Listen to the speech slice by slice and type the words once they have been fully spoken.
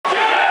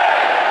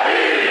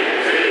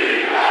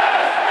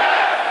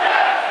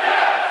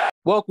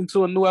Welcome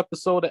to a new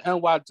episode of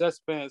NY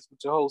Jets Fans with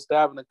your host,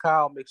 Davin and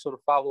Kyle. Make sure to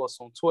follow us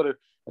on Twitter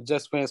at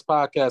Jets Fans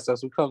Podcast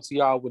as we come to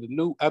y'all with a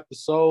new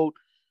episode.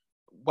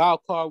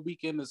 Wild card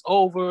weekend is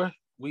over.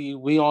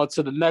 We on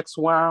to the next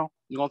round.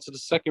 We on to the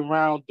second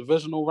round,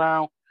 divisional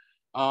round.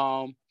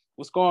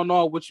 What's going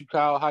on with you,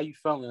 Kyle? How you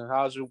feeling?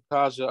 How was your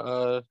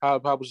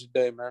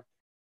day, man?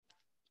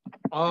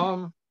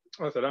 I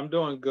said I'm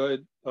doing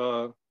good.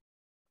 I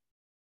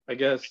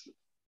guess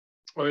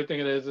only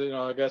thing it is,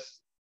 I guess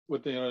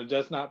with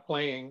just not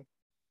playing,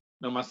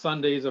 my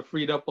Sundays are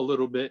freed up a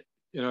little bit.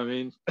 You know what I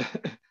mean?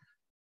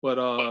 But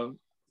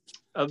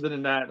other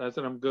than that, I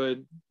said I'm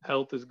good.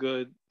 Health is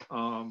good.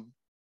 Yeah,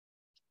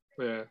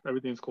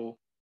 everything's cool.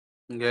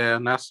 Yeah,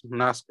 and that's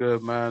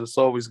good, man. It's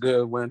always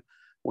good when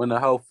the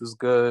health is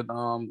good,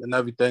 and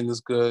everything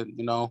is good.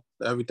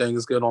 Everything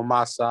is good on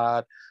my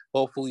side.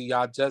 Hopefully,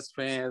 y'all Jets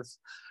fans.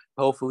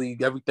 Hopefully,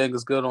 everything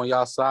is good on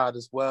y'all side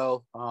as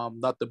well.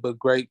 Nothing but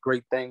great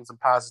things and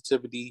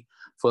positivity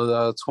for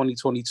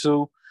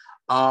 2022.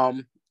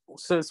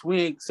 Since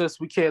we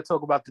can't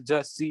talk about the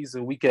Jets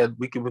season, we can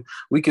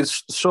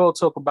sure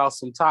talk about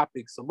some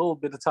topics, a little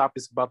bit of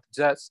topics about the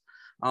Jets.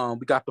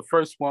 We got the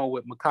first one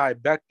with Mekhi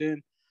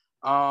Becton.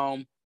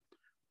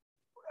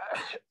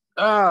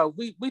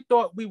 We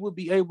thought we would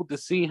be able to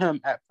see him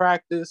at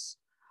practice,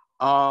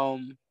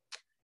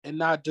 and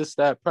not just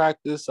that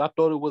practice. I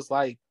thought it was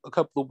like a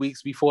couple of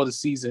weeks before the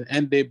season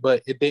ended,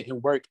 but it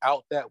didn't work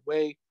out that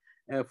way.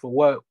 And for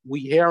what we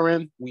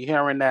hearing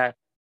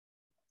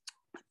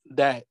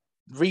that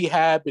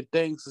rehab and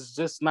things is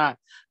just not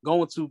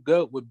going too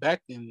good with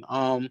Becton.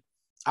 I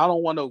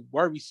don't want to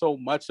worry so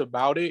much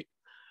about it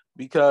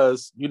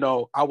because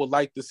I would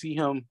like to see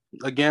him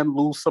again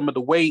lose some of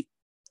the weight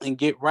and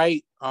get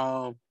right.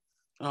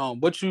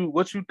 What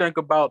you think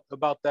about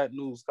that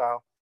news,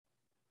 Kyle?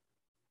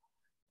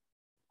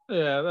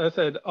 Yeah, like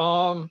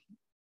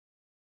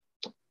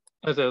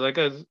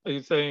as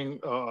you're saying,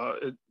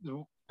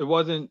 it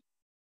wasn't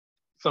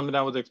something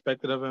that was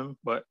expected of him,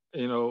 but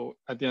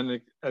at the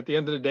end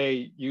of the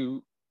day,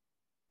 you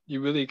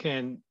really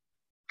can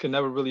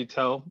never really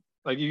tell.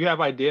 Like you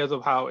have ideas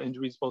of how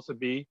injury's supposed to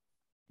be,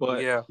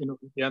 but Yeah. at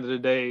the end of the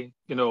day,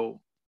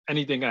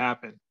 anything can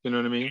happen. You know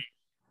what I mean?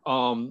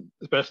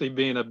 Especially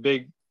being a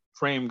big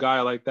frame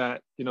guy like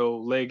that,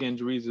 leg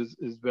injuries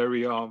is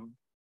very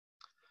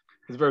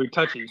it's very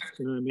touchy.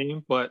 You know what I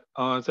mean? But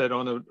I said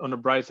on the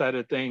bright side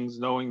of things,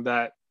 knowing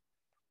that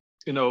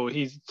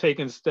he's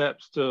taking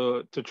steps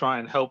to try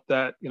and help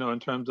that, in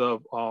terms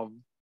of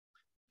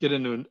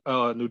getting a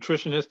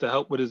nutritionist to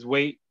help with his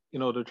weight,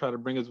 to try to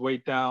bring his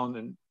weight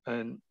down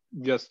and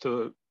just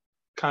to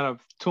kind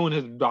of tune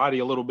his body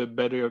a little bit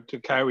better to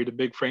carry the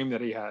big frame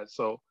that he has.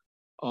 So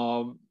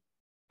I'm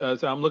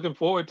looking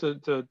forward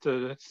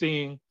to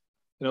seeing,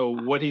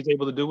 what he's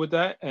able to do with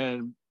that,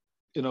 and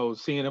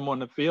seeing him on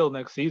the field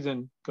next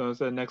season,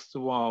 because next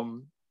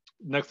to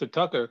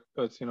Tucker,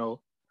 because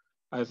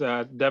I said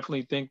I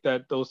definitely think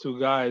that those two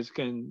guys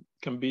can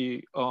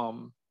be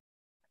lock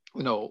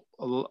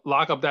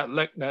up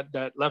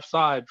that left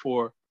side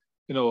for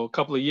a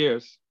couple of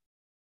years.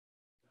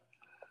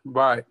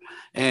 Right.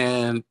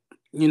 And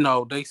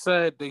they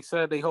said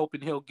they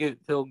hoping he'll get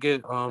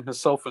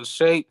himself in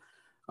shape,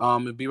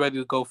 and be ready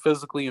to go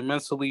physically and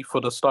mentally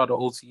for the start of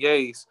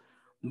OTAs.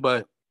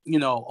 But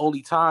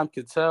only time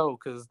can tell,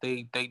 because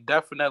they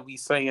definitely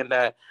saying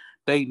that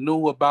they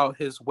knew about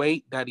his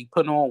weight, that he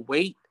put on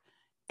weight,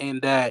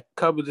 and that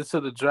coming into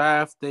the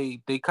draft,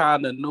 they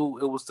kind of knew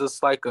it was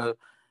just like a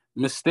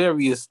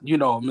mysterious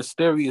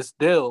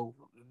deal,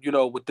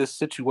 with this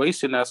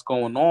situation that's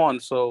going on.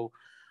 So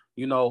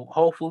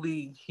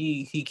hopefully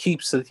he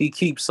keeps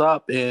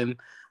up, and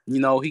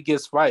he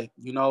gets right.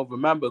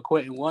 Remember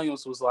Quentin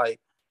Williams was like,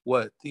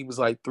 what, he was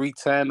like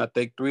 310, I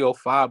think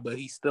 305, but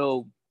he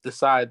still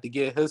decided to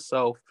get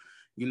himself,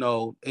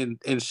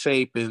 in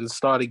shape and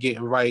started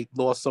getting right,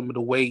 lost some of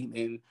the weight,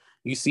 and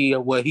you see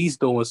what he's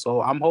doing.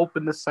 So I'm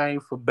hoping the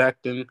same for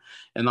Becton,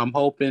 and I'm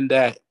hoping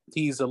that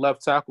he's a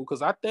left tackle,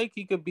 because I think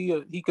he could be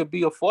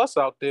a force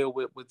out there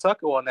with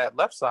Tucker on that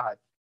left side.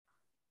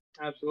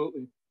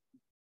 Absolutely.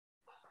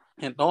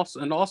 And also,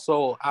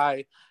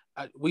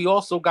 we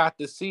also got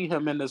to see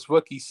him in his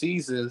rookie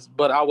seasons,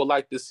 but I would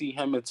like to see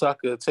him and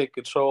Tucker take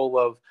control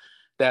of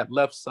that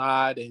left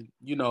side, and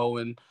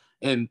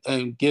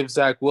and give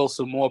Zach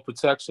Wilson more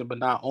protection. But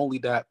not only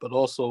that, but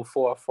also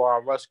for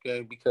our rush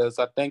game, because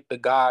I think the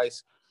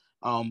guys,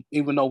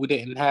 even though we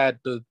didn't have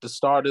the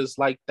starters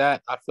like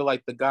that, I feel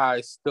like the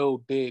guys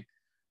still did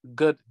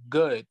good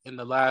in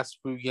the last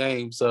few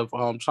games of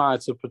trying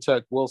to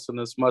protect Wilson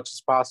as much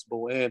as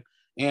possible,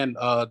 and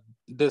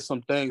did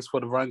some things for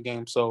the run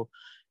game. So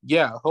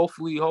yeah,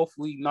 hopefully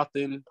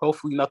nothing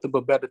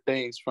but better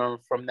things from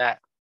that.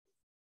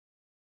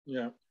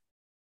 Yeah.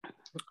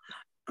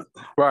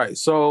 Right.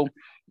 So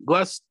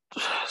let's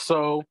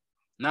so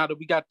now that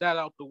we got that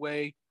out the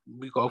way,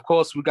 of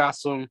course we got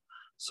some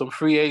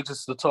free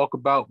agents to talk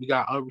about. We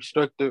got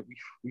unrestricted,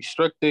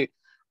 restricted.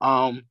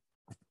 Um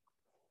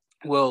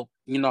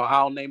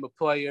I'll name a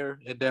player,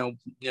 and then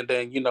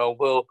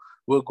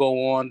we'll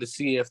go on to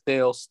see if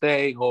they'll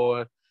stay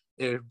or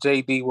if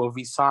JD will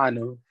resign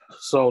them.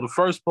 So the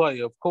first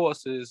player, of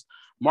course, is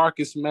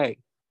Marcus May.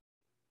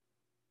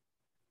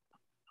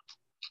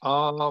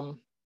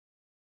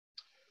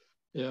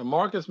 Yeah,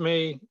 Marcus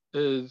May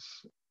is,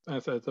 as I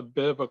said, it's a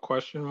bit of a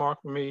question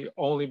mark for me,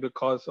 only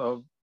because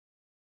of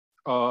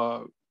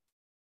uh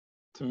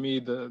to me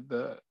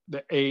the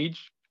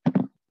age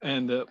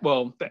and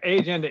the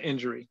age and the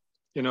injury.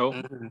 You know,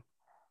 Mm-hmm.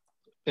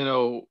 you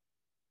know,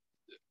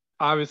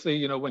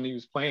 obviously, when he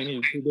was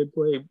playing, he did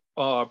play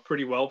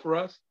pretty well for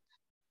us,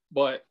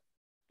 but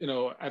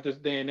at this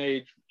day and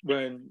age,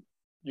 when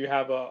you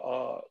have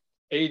a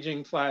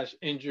aging slash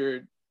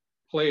injured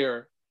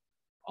player,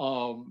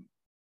 um,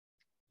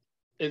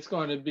 it's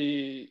going to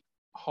be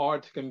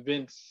hard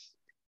to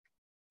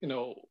you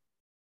know,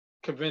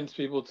 convince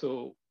people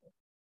to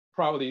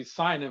probably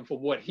sign him for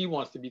what he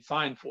wants to be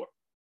signed for.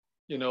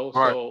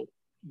 Right. So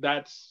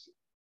that's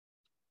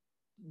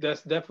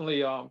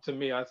definitely to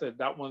me. I said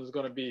that one's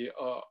going to be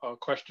a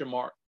question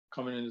mark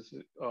coming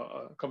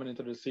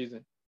into the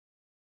season.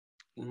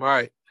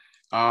 Right.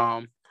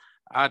 Um,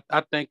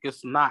 I think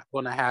it's not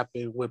going to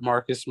happen with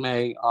Marcus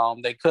May.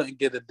 They couldn't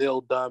get a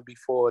deal done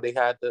before they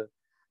had to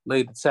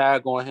lay the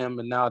tag on him,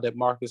 and now that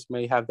Marcus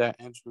May have that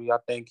injury, I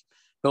think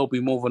he'll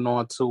be moving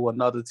on to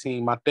another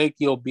team. I think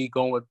he'll be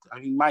going.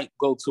 He might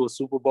go to a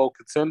Super Bowl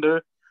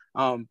contender.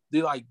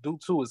 Due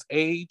to his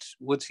age,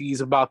 which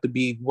he's about to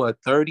be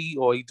 30,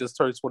 or he just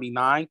turned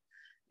 29,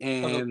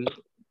 and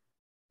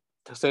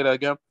to say that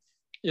again.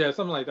 Yeah,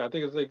 something like that. I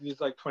think it's like he's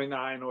like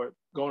 29 or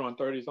going on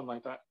 30, something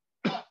like that.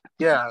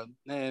 Yeah,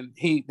 and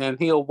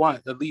he'll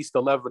want at least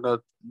 11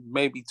 or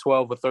maybe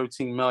 12 or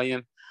 13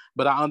 million.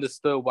 But I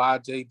understood why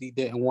JD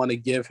didn't want to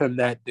give him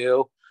that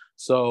deal.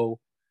 So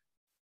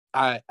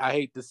I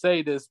hate to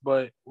say this,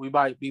 but we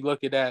might be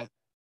looking at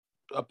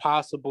a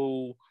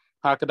possible,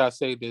 how could I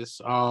say this?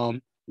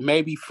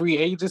 Maybe free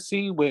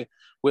agency with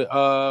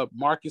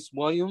Marcus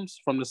Williams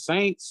from the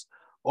Saints,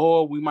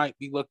 or we might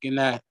be looking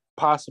at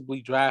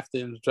possibly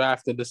drafting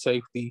the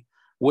safety.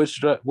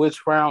 Which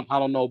round I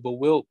don't know, but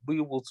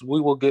we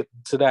will get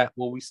to that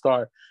when we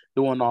start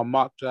doing our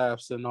mock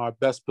drafts and our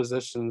best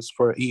positions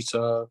for each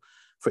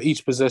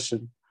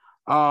position.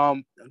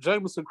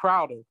 Jamison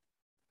Crowder.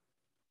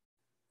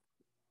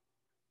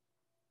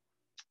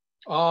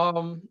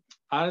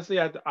 Honestly,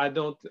 I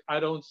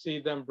don't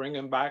see them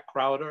bringing back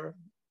Crowder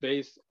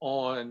based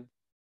on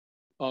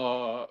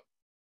uh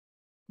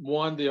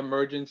one, the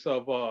emergence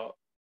of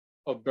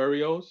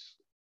Berrios,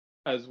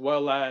 as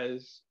well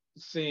as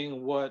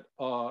seeing what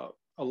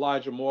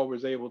Elijah Moore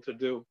was able to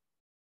do.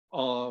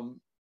 Um,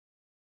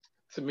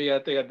 to me, I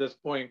think at this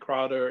point,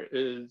 Crowder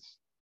is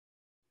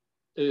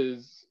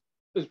is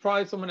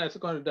probably someone that's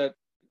going to that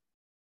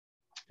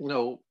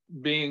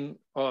being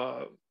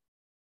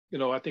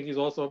I think he's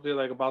also up there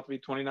like about to be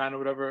 29 or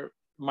whatever.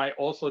 Might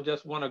also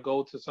just want to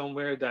go to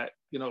somewhere that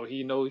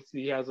he knows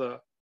he has a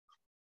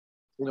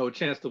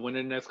chance to win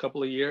in the next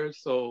couple of years.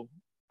 So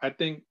I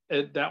think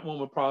that one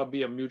would probably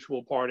be a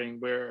mutual parting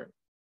where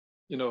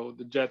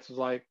the Jets is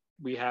like,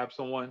 we have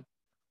someone,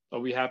 or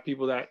we have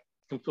people that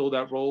can fill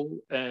that role,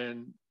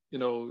 and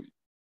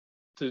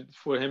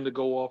for him to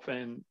go off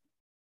and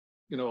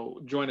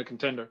join a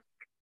contender.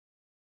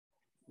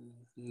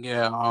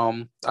 Yeah,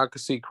 I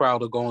could see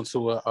Crowder going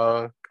to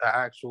a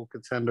actual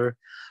contender,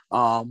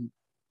 um,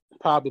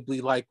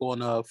 probably like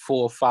on a $4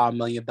 or $5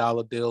 million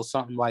deal,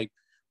 something like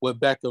what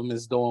Beckham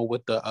is doing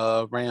with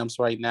the Rams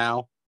right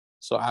now.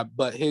 So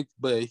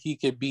he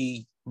could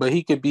be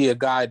a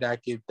guy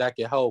that could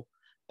help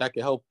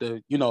help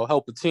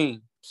the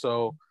team.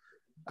 So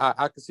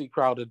I could see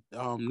Crowder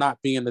not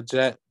being the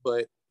Jet,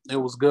 but it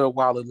was good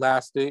while it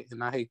lasted,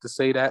 and I hate to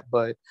say that,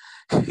 but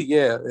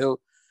yeah,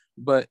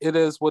 but it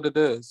is what it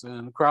is,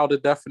 and Crowder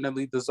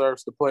definitely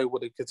deserves to play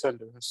with a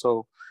contender.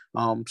 So,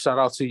 shout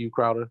out to you,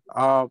 Crowder.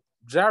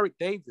 Jarrett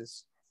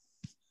Davis.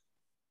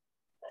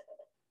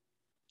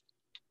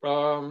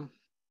 Um,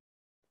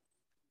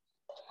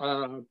 I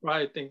don't know. I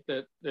probably think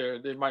that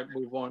they might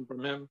move on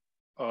from him.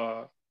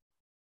 Uh,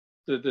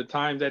 the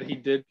time that he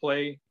did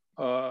play,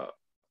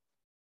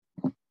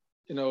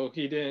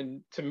 he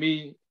didn't. To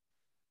me,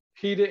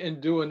 he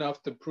didn't do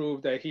enough to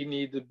prove that he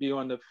needed to be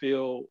on the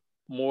field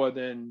more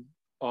than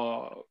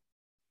uh,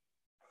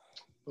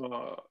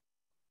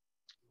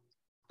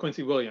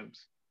 Quincy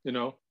Williams.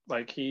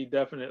 Like he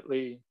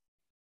definitely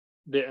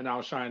didn't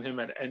outshine him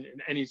in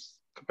any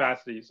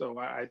capacity. So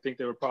I think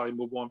they would probably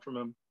move on from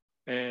him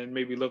and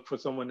maybe look for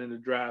someone in the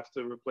draft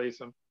to replace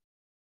him.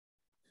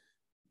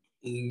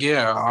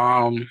 Yeah.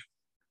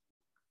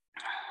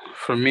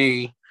 For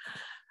me,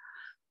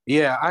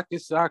 yeah, I can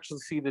actually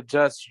see the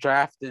Jets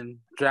drafting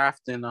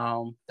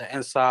the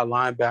inside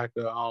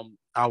linebacker.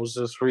 I was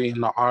just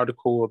reading the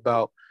article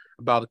about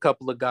a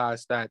couple of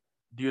guys that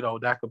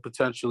that could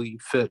potentially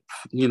fit,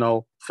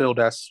 fill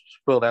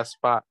that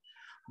spot.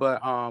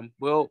 But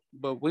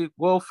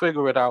we'll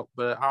figure it out.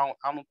 But I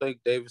don't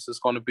think Davis is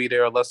going to be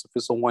there unless if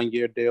it's a 1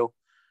 year deal.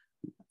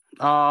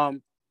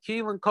 Um,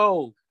 Keelan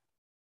Cole.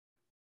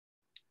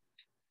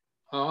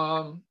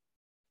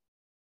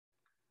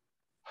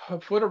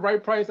 For the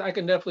right price, I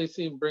can definitely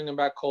see him bringing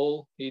back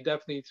Cole. He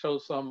definitely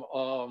shows some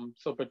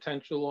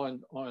potential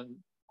on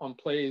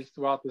plays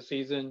throughout the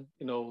season.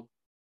 You know,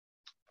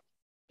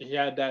 he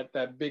had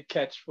that big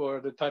catch for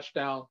the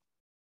touchdown.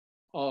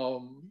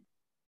 You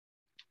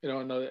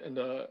know, in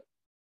the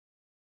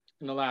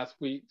last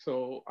week.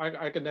 So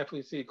I can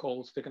definitely see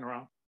Cole sticking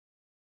around.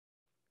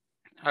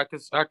 I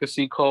could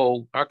see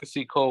Cole. I could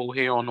see Cole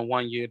here on a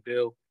 1 year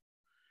deal.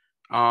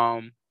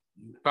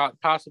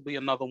 Possibly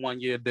another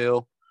 1 year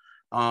deal.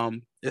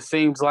 It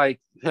seems like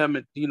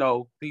him, you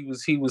know,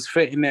 he was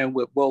fitting in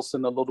with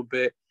Wilson a little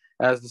bit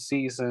as the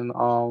season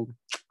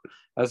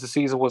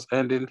was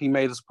ending. He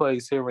made his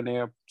plays here and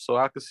there, so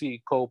I could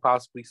see Cole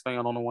possibly staying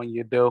on a 1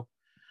 year deal.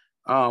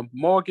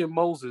 Morgan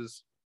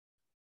Moses.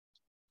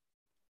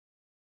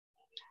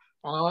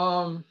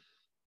 Yeah,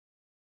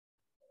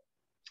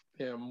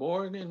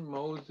 Morgan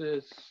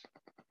Moses.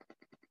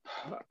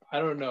 I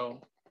don't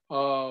know.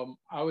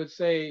 I would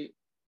say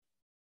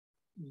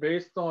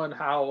based on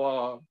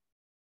how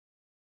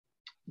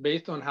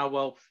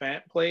well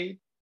Fant played,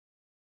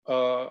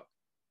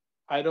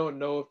 I don't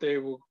know if they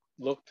will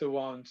look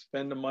to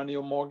spend the money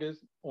on Morgan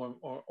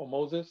or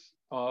Moses.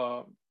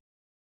 I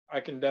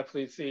can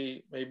definitely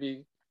see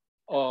maybe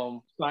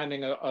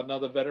signing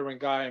another veteran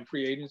guy in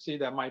free agency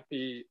that might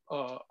be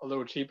a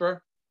little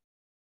cheaper,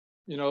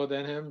 you know,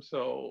 than him.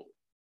 So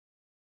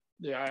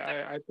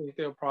yeah, I think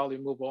they'll probably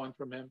move on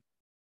from him.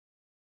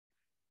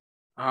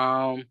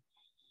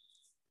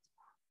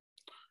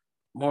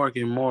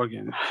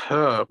 Morgan.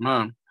 Oh,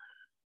 man.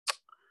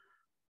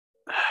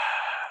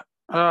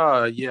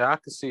 Yeah, I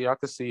could see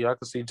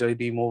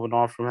JD moving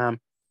on from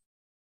him.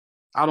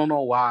 I don't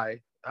know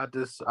why. I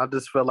just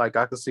feel like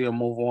I could see him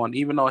move on,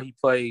 even though he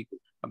played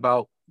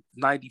about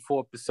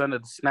 94%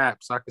 of the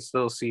snaps. I could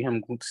still see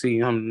him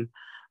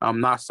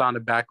not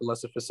signing back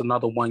unless if it's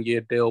another 1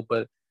 year deal,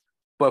 but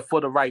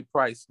for the right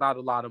price, not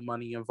a lot of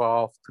money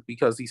involved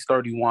because he's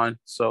 31.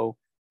 So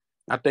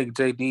I think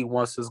JD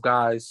wants his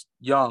guys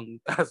young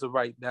as of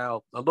right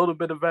now, a little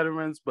bit of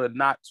veterans, but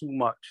not too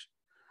much.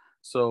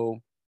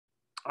 So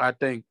I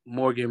think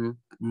Morgan,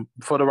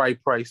 for the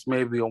right price,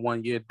 maybe a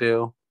 1 year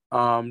deal.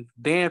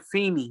 Dan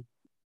Feeney.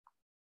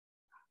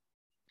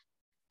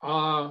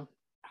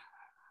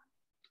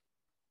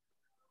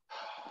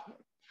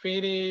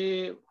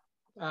 Feeney,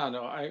 I don't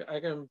know. I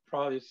can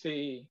probably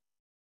see.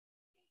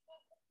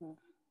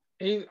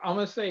 I'm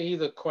gonna say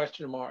he's a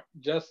question mark,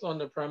 just on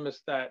the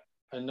premise that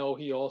I know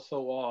he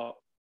also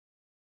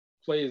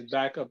plays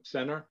backup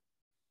center.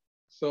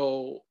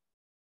 So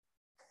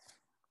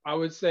I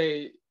would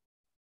say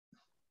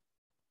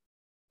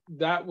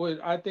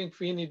I think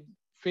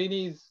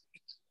Feeney's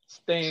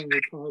staying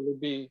would probably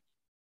be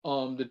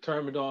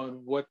determined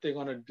on what they're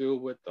gonna do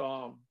with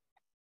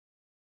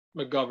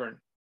McGovern.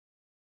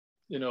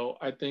 You know,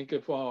 I think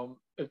if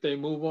they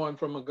move on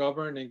from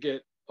McGovern and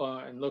get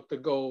and look to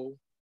go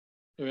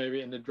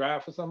maybe in the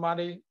draft for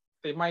somebody,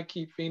 they might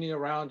keep Feeney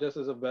around just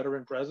as a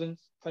veteran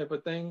presence type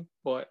of thing.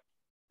 But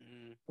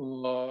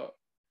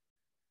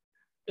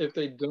if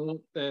they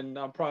don't, then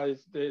they'll probably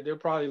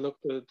look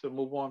to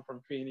move on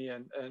from Feeney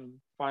and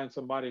find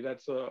somebody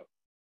that's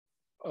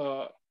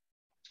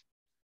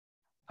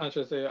I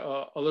should say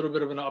a little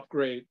bit of an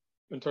upgrade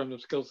in terms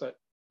of skill set.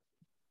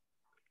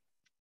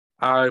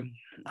 I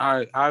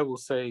will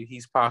say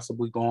he's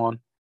possibly gone.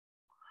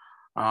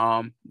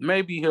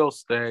 Maybe he'll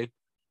stay,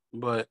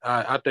 but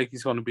I think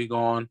he's going to be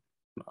gone.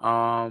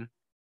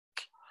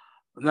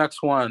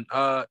 Next one,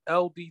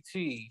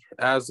 LDT,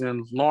 as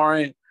in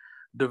Laurent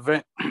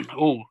Duvernay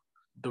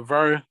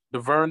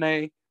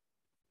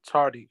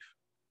Tardif.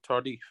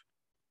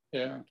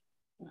 Yeah.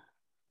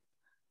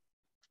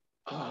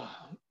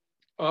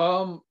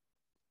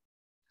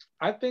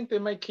 I think they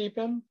might keep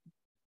him.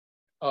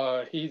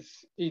 He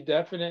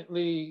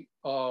definitely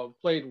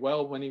played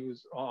well when he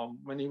was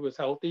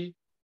healthy.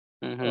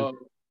 Mm-hmm.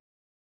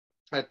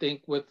 I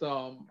think with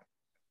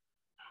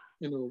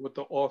with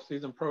the off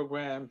season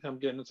program, him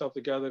getting himself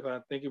together,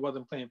 I think he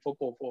wasn't playing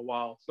football for a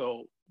while,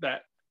 so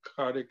that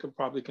could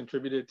probably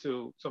contributed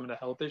to some of the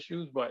health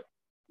issues. But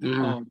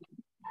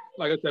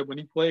like I said, when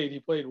he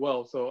played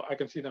well, so I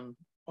can see them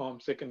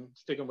sticking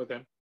with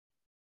him.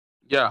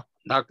 Yeah,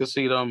 I could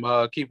see them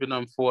keeping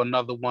them for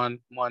another one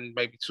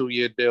maybe 2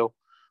 year deal.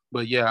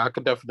 But yeah, I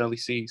could definitely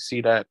see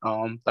that.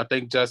 I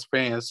think Jets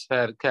fans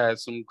had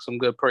some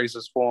good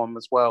praises for him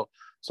as well.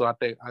 So I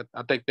think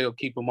they'll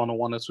keep him on a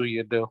 1 or 2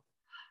 year deal.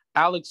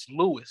 Alex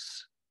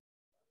Lewis.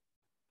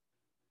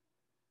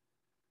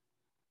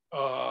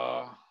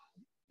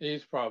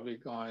 He's probably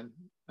gone.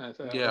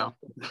 Yeah.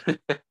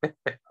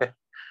 I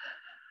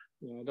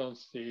don't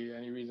see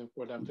any reason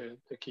for them to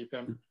keep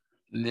him.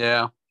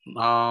 Yeah.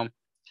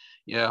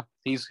 Yeah,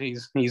 he's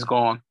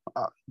gone.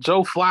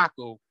 Joe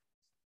Flacco.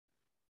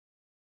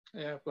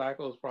 Yeah,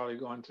 Flacco's probably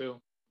gone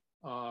too.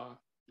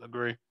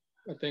 Agree.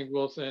 I think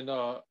Wilson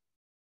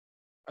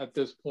at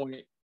this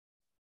point,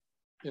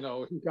 he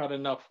got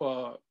enough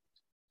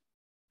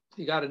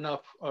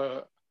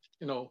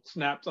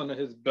snaps under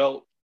his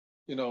belt,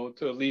 to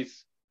at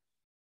least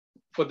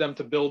for them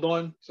to build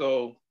on.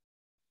 So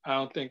I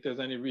don't think there's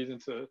any reason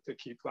to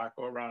keep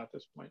Flacco around at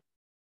this point.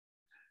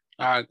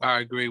 I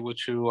agree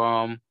with you.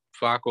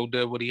 Flacco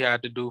did what he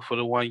had to do for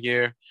the 1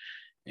 year,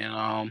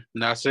 and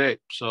that's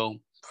it. So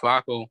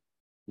Flacco,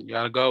 you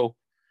gotta go.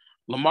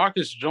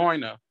 LaMarcus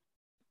Joyner.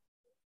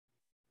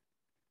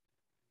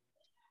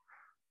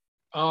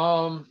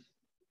 I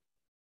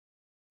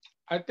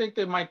think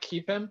they might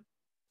keep him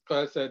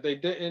because I said they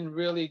didn't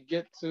really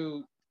get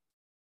to,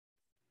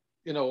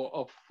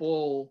 a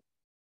full.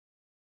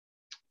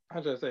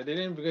 How should I say? They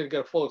didn't really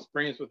get a full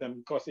experience with him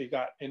because he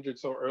got injured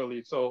so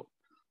early. So,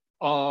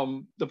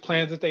 the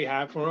plans that they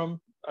have for him,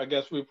 I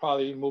guess we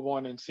probably move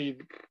on and see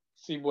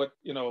what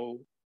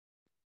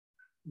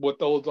what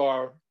those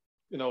are,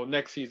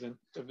 next season.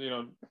 To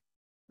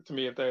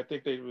me, if I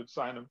think they would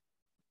sign him.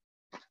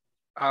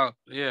 I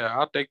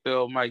think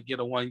they might get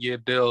a 1 year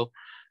deal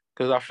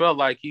because I felt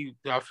like he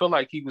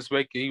was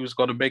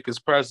going to make his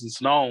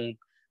presence known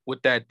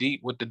with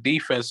the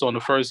defense on the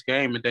first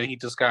game, and then he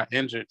just got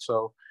injured.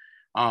 So,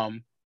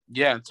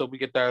 until we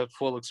get that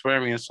full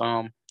experience,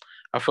 I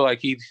feel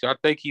like I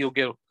think he'll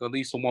get at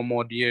least a 1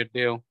 more year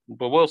deal,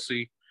 but we'll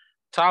see.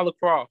 Tyler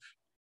Kroft.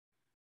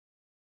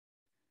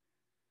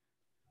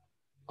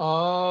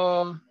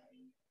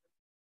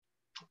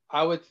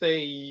 I would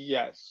say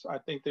yes. I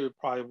think they would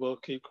probably will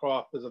keep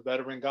Kroft as a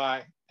veteran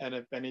guy, and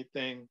if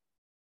anything,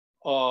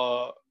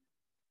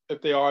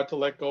 if they are to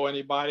let go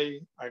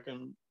anybody, I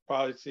can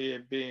probably see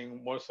it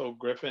being more so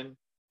Griffin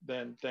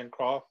than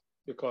Kroft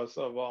because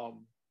of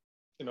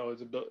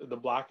the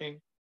blocking.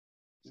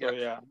 So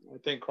yeah, I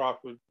think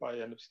Kroft would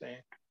probably end up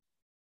staying.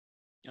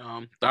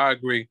 I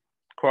agree.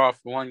 Kroft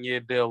 1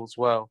 year deal as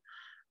well.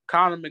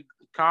 Connor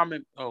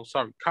McDermott.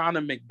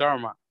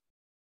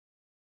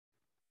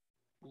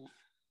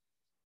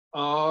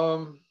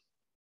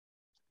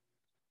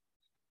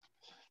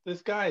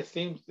 This guy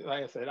seems,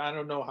 like I said, I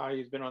don't know how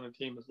he's been on the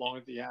team as long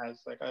as he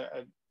has. Like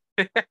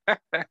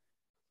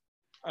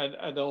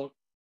I don't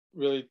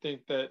really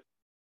think that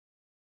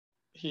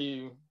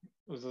he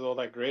was all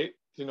that great,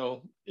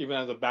 even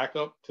as a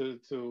backup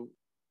to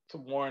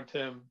warrant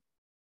him,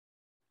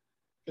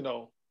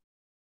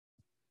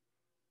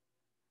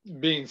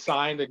 being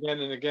signed again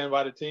and again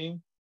by the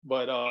team.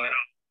 But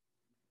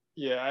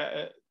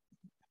it's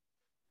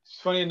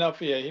funny enough,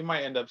 he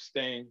might end up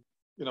staying,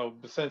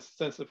 since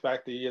the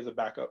fact that he is a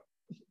backup.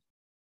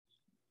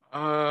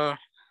 I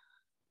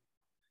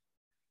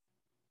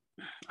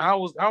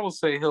would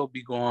say he'll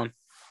be gone.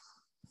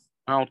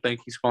 I don't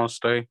think he's gonna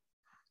stay,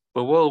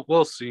 but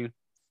we'll see.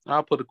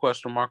 I'll put a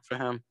question mark for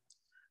him.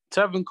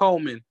 Tevin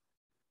Coleman.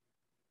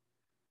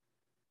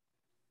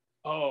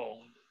 Oh,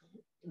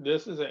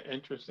 this is an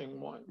interesting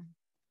one.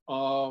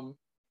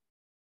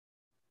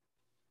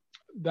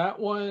 That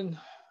one's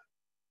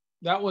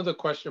a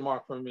question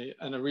mark for me,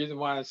 and the reason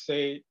why I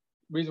say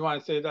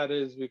that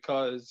is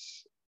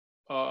because,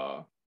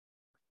 I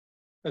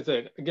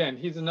said again,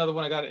 he's another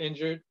one that got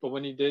injured, but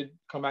when he did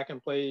come back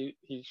and play,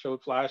 he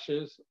showed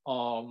flashes.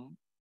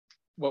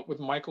 But with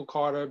Michael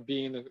Carter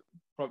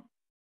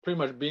pretty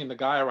much being the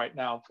guy right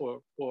now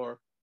for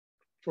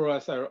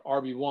us at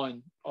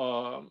RB1,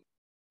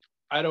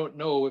 I don't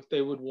know if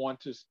they would want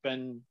to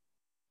spend,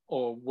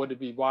 or would it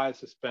be wise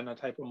to spend that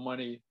type of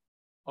money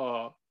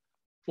for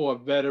a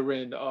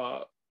veteran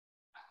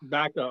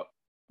backup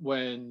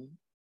when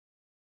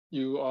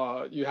you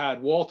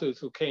had Walters,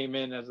 who came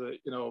in as a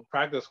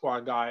practice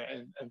squad guy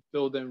and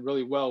filled in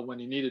really well when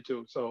he needed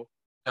to. So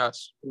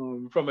yes,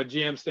 from a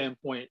GM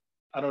standpoint,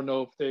 I don't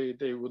know if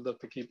they would look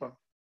to keep him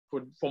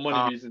for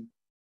money reasons.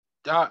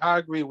 I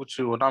agree with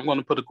you, and I'm going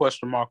to put a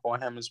question mark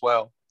on him as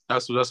well.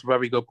 That's a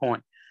very good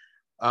point.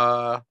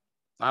 I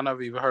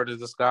never even heard of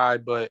this guy,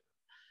 but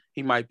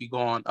he might be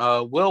gone.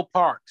 Will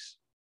Parks.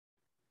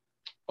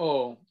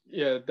 Oh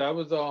yeah, that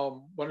was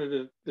one of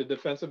the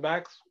defensive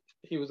backs.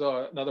 He was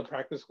another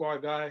practice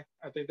squad guy.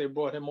 I think they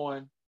brought him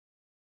on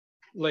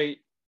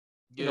late,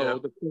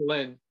 the fill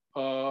in.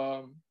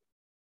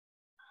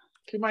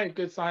 He might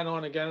get signed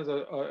on again as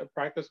a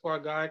practice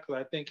squad guy because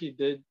I think he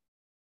did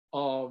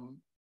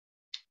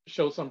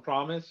show some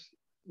promise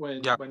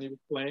when he was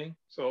playing.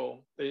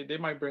 So they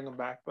might bring him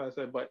back. But I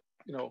said,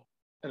 in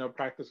a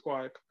practice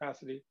squad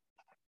capacity.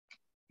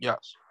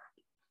 Yes,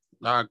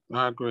 I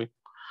agree.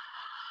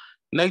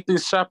 Nathan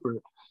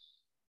Shepard.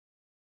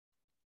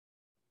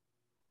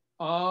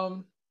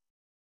 I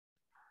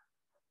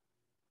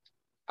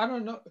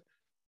don't know.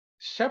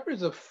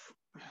 Shepard's a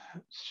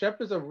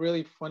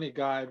really funny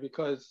guy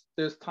because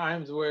there's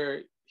times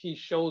where he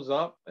shows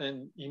up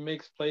and he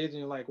makes plays and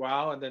you're like,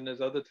 wow, and then there's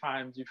other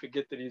times you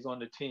forget that he's on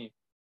the team.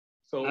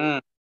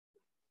 So,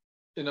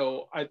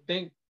 I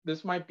think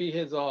this might be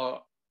his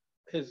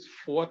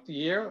 4th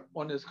year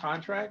on his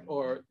contract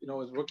or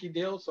his rookie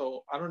deal.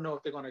 So I don't know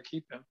if they're going to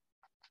keep him.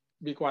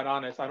 To be quite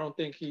honest, I don't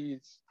think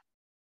he's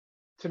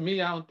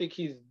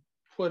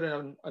put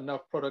in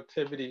enough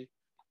productivity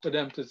for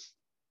them to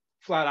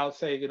flat out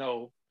say,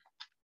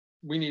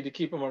 we need to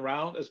keep him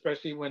around,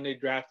 especially when they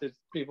drafted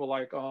people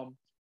like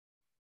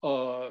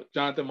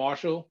Jonathan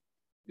Marshall,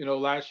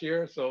 last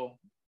year. So,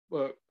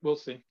 but we'll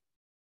see.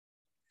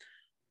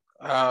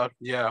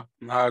 Yeah,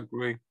 I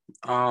agree.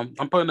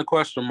 I'm putting a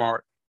question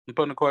mark. I'm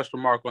putting a question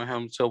mark on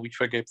him until we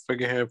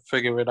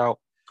figure it out.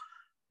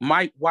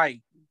 Mike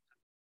White.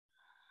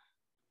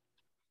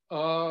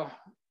 Uh,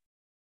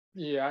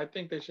 yeah, I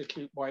think they should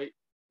keep White.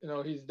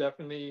 He's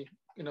definitely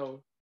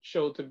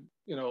showed to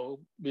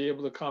be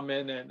able to come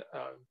in and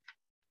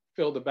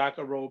fill the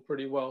backup role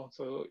pretty well.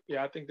 So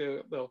yeah, I think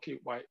they'll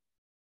keep White.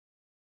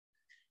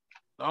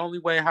 The only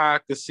way how I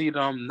could see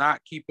them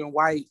not keeping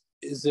White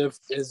is if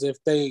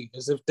they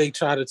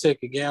try to take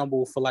a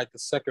gamble for like a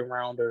second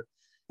rounder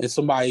and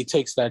somebody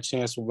takes that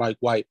chance with Mike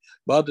White.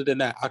 But other than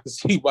that, I could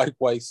see Mike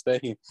White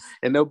staying.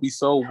 And it'll be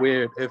so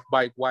weird if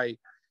Mike White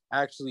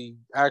actually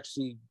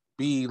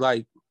be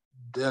like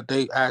that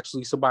they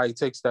actually somebody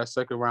takes that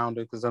second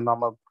rounder, because then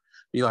I'm gonna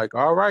be like,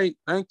 all right,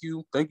 thank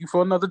you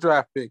for another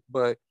draft pick.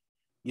 But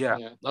yeah,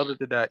 other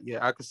than that,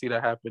 yeah, I could see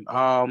that happen.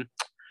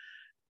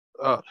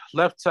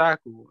 Left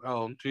tackle.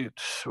 Dude,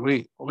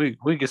 we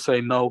could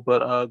say no,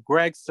 but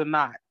Greg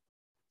Sinat.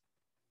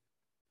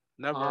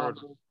 Never heard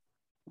of him.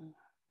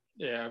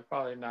 Yeah,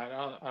 probably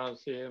not. I don't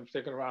see him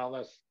sticking around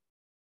unless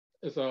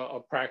it's a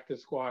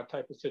practice squad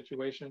type of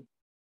situation.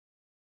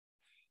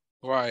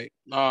 Right.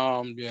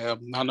 Yeah,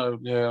 I know.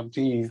 Yeah,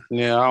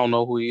 I don't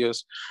know who he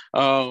is.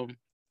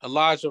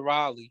 Elijah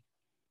Riley.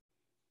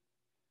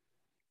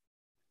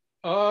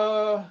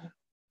 I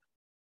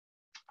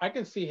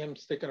can see him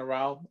sticking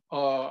around.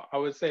 I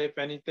would say if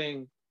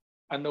anything,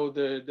 I know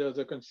there's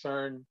a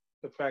concern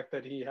the fact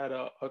that he had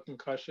a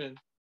concussion.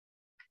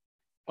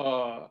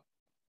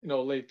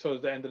 Late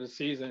towards the end of the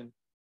season.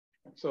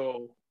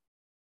 So,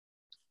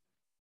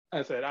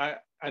 as I said,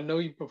 I know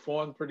he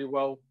performed pretty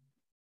well.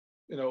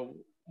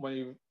 When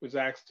he was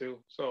asked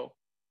to. So,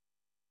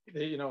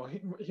 he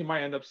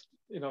might end up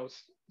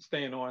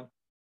staying on.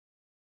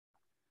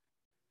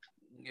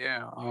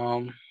 Yeah.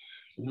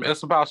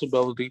 It's a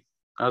possibility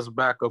as a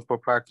backup for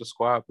practice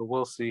squad, but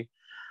we'll see.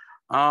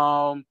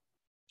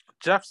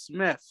 Jeff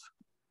Smith.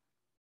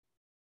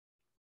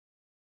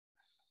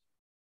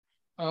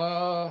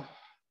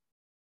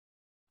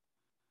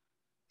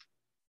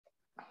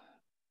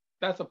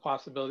 That's a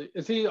possibility.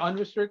 Is he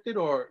unrestricted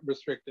or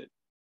restricted?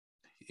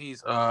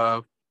 He's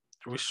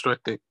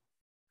restricted.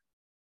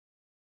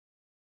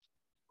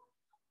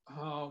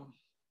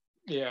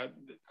 Yeah,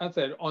 I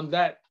said on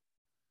that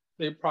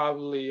they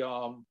probably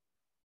I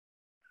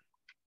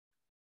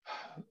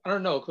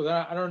don't know, because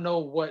I don't know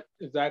what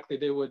exactly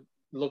they would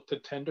look to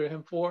tender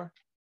him for,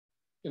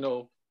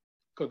 because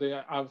they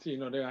obviously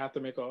they have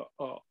to make a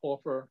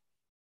offer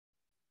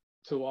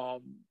to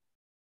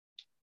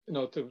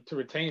to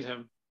retain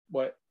him,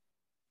 but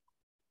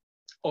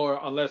or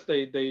unless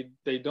they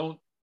don't.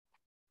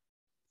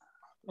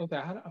 Okay,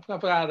 I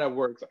forgot how that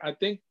works.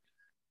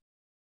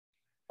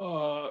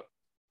 Uh,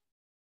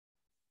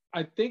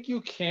 I think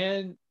you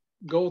can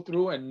go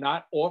through and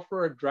not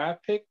offer a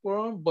draft pick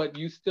for him, but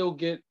you still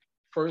get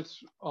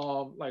first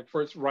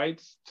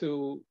rights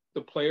to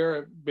the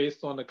player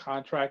based on the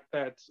contract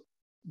that's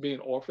being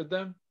offered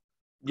them.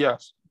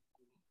 Yes.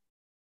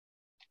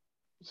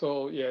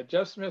 So yeah,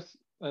 Jeff Smith.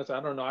 I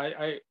don't know.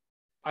 I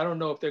don't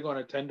know if they're going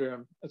to tender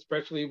him,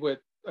 especially with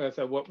as I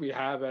said what we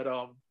have at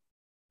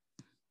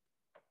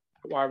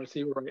wide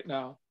receiver right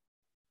now.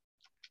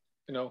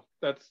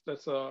 That's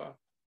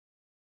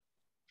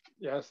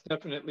yeah, it's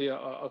definitely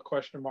a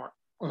question mark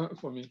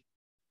for me.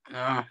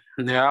 Yeah,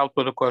 I'll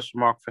put a question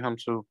mark for him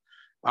too.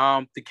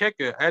 The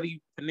kicker,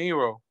 Eddie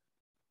Pinheiro.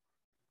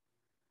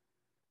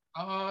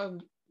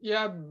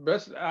 Yeah,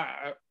 best.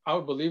 I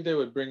would believe they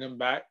would bring him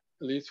back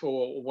at least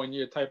for a 1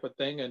 year type of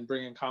thing and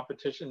bring in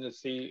competition to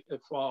see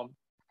if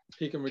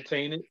he can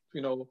retain it.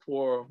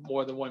 For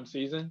more than one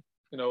season.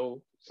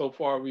 So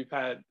far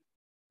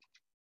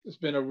it's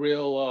been a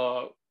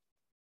real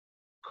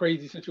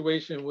crazy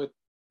situation with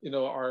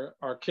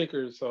our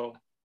kickers. So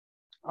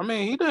I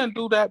mean, he didn't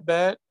do that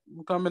bad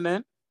coming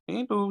in.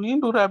 He didn't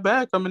do that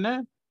bad coming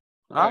in.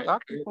 right. I'll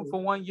keep him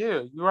for 1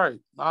 year. You're right.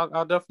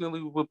 I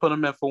definitely would put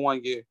him in for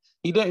 1 year.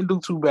 He didn't do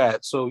too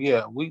bad. So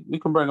yeah, we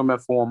can bring him in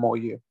for 1 more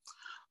year.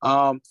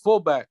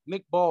 Fullback,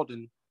 Nick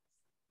Baldwin.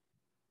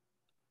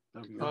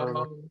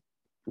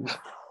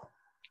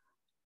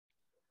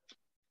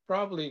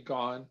 Probably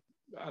gone.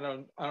 I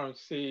don't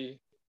see.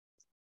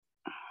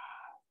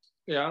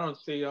 Yeah, I don't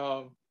see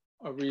a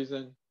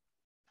reason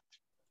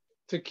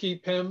to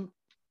keep him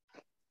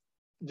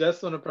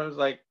just on the premise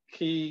I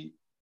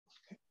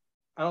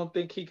don't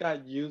think he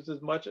got used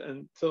as much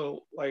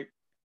until like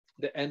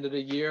the end of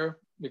the year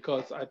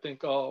because I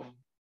think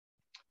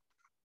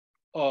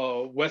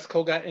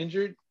Westco got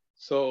injured.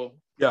 So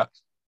yeah,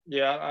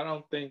 I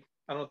don't think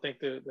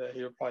that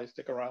he'll probably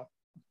stick around.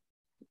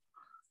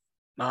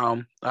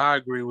 I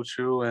agree with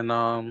you,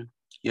 and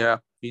yeah,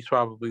 he's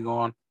probably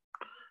gone.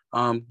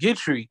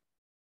 Gitry.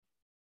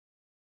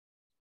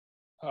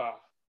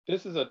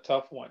 This is a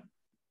tough one.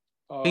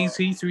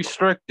 He's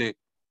restricted.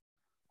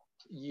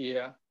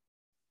 Yeah.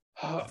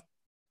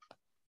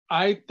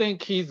 I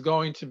think he's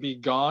going to be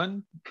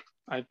gone.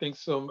 I think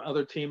some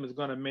other team is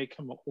going to make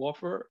him an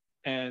offer,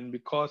 and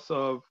because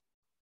of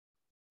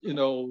you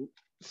know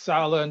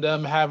Salah and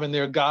them having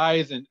their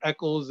guys and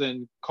Eccles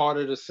and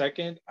Carter the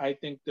second, I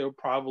think they'll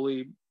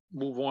probably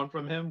move on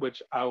from him,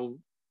 which I'm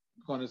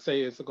going to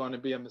say is going to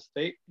be a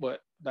mistake,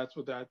 but that's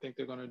what I think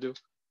they're going to do.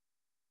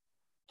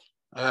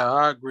 Yeah,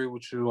 I agree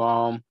with you.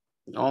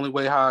 The only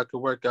way how it could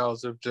work out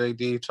is if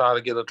JD try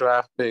to get a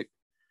draft pick,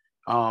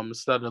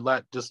 instead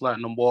of just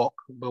letting them walk.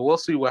 But we'll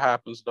see what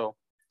happens though.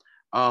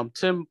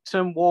 Tim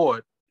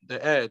Ward,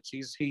 the edge,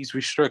 he's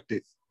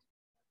restricted.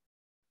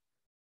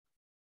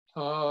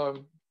 Yeah,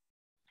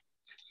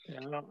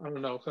 I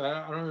don't know.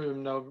 I don't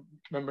even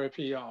remember if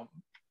he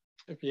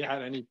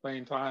had any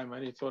playing time,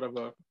 any sort of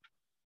a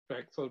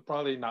effect. So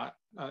probably not.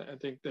 I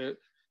think that,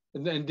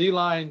 and then D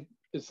line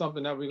is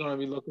something that we're going to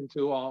be looking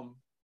to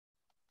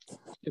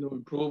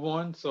improve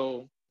on.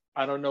 So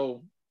I don't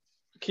know,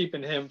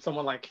 keeping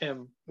someone like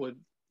him would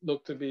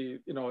look to be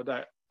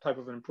that type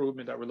of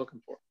improvement that we're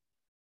looking for.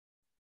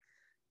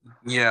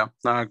 Yeah,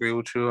 I agree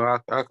with you. I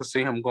could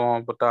see him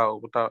going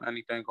without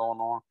anything going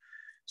on.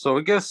 So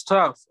it gets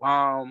tough.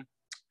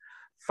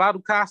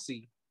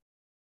 Fatukasi.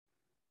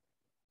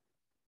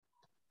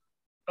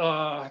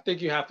 I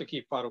think you have to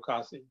keep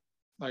Fatukasi.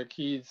 Like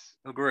he's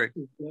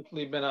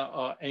definitely been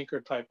a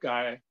anchor type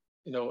guy,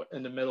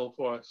 in the middle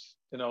for us.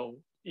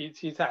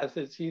 He's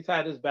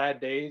had his bad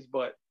days,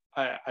 but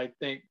I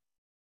think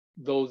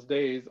those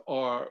days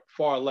are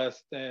far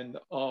less than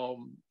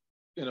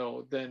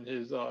than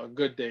his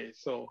good days.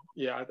 So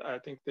yeah, I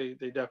think they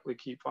definitely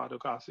keep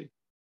Fatukasi.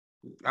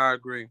 I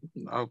agree.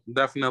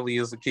 Definitely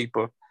is a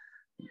keeper.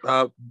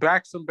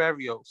 Braxton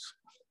Berrios.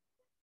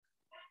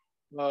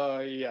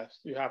 Yes,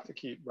 you have to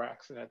keep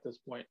Braxton at this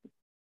point.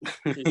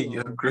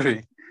 You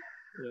agree?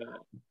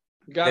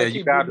 Yeah,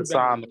 you gotta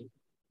sign him,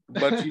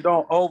 but you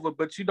don't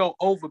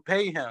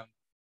overpay him.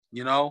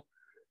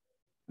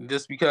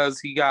 Just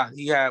because he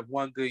had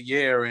one good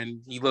year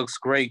and he looks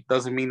great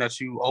doesn't mean that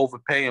you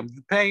overpay him.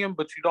 You pay him,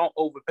 but you don't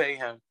overpay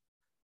him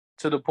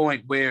to the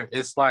point where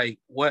it's like,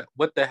 what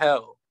the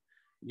hell,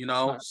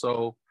 Right.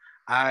 So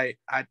I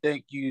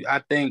think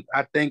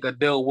a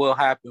deal will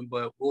happen,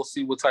 but we'll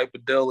see what type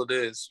of deal it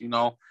is,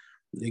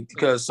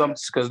 because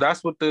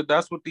that's what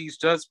these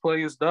Jets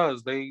players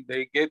does. They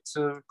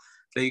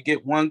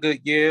get one good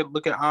year.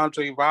 Look at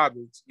Andre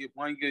Roberts. Get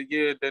one good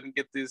year, then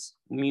get this.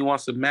 He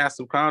wants a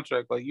massive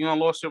contract. Like, you don't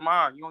lost your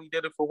mind. You only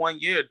did it for 1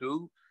 year,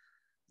 dude.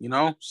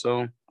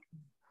 So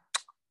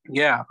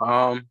yeah.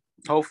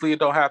 Hopefully it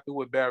don't happen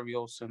with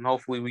Berrios, and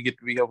hopefully we get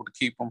to be able to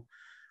keep him.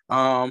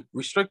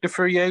 Restricted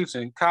free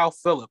agent Kyle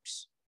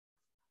Phillips.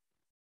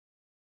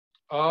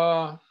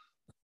 I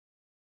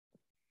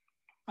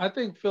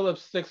think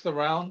Phillips sticks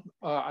around.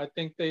 I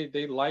think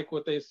they like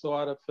what they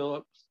saw out of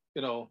Phillips.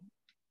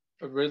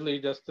 Ridley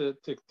just to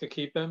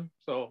keep him.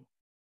 So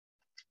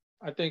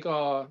I think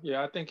I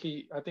think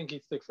he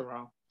sticks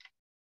around.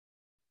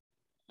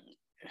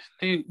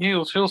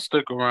 He'll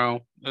stick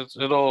around.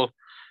 It all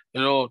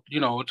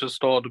it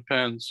just all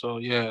depends. So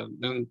yeah,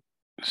 then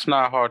it's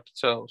not hard to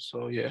tell.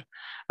 So yeah,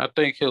 I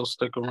think he'll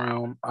stick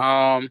around.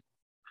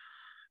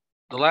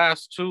 The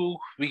last two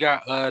we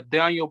got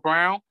Daniel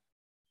Brown.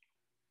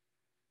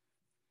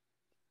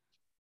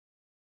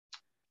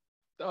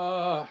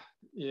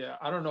 Yeah,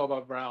 I don't know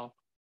about Brown.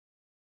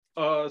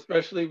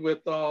 Especially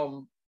with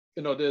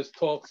there's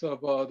talks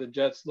of the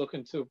Jets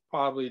looking to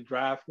probably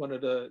draft one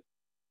of the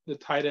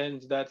tight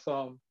ends that's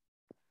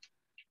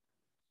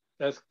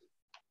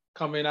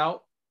coming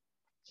out.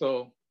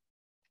 So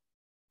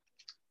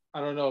I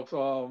don't know if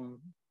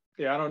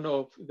I don't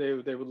know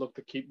if they would look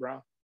to keep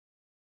Brown.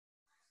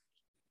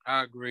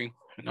 I agree.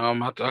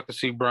 I could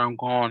see Brown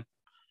gone.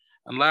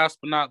 And last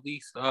but not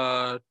least,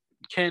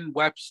 Ken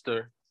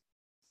Webster.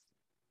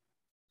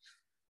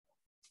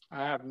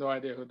 I have no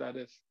idea who that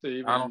is.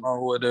 I don't know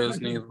who it is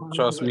neither.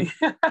 Trust me.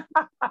 I'm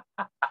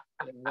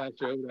not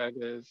sure who that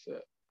is.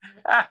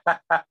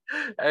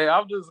 Hey,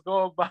 I'm just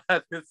going by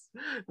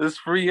this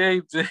free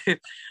agent,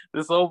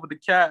 this over the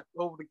cap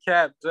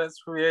Jets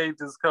free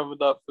agents coming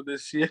up for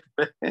this year.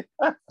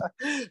 I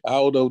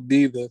don't know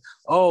neither.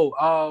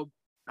 I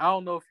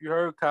don't know if you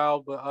heard,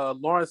 Kyle,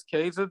 but Lawrence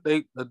Cager,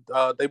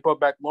 they brought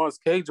back Lawrence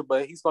Cager,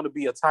 but he's going to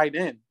be a tight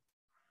end.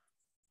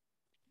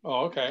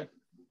 Oh, okay.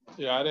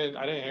 Yeah, I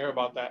didn't hear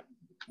about that.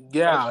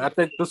 Yeah, I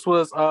think this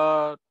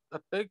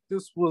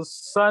was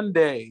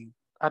Sunday.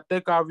 I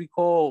think I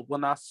recall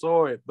when I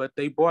saw it, but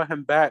they brought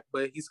him back,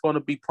 but he's going to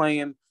be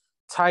playing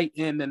tight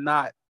end and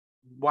not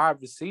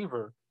wide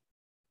receiver.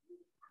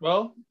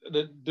 Well,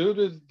 the dude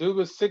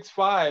was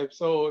 6'5",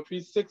 so if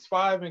he's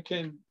 6'5" and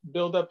can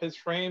build up his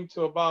frame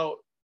to about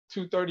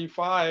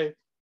 235,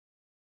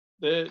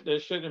 there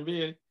shouldn't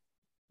be a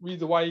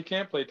reason why he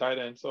can't play tight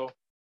end. So.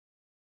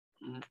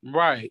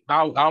 Right.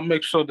 I'll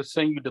make sure to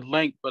send you the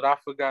link, but I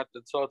forgot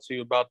to talk to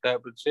you about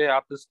that. But yeah,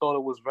 I just thought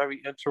it was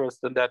very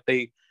interesting that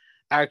they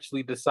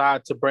actually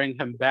decide to bring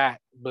him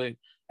back, but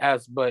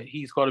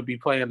he's going to be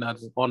playing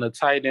on a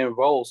tight end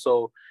role.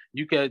 So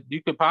you could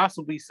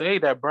possibly say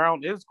that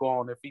Brown is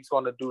gone if he's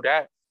going to do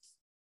that.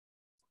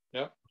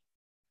 Yeah.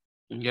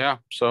 Yeah.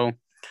 So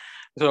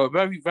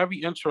very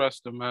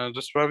interesting, man.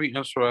 Just very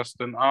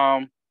interesting.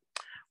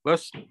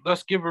 Let's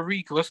give a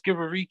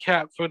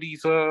recap for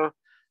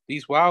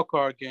these wild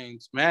card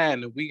games,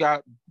 man. We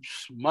got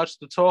much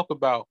to talk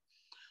about.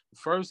 The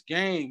first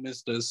game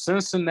is the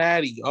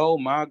Cincinnati. Oh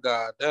my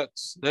God,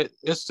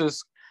 it's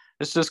just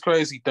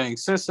crazy thing.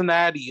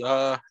 Cincinnati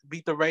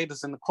beat the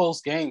Raiders in the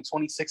close game,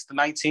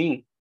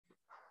 26-19.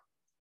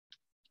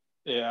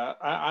 Yeah,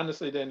 I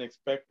honestly didn't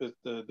expect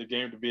the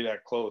game to be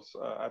that close.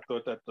 I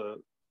thought that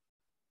the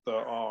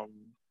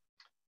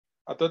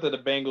I thought that the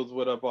Bengals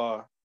would have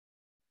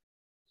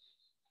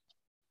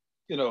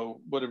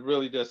would have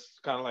really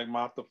just kind of like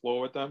mopped the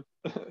floor with them.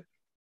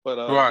 But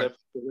Right.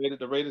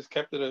 the Raiders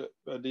kept it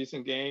a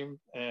decent game,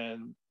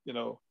 and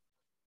you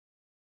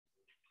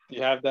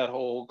have that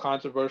whole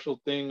controversial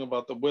thing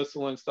about the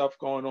whistle and stuff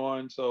going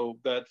on. So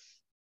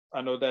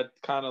I know that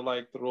kind of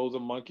like throws a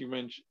monkey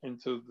wrench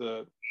into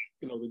the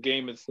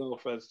game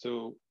itself as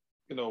to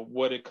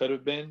what it could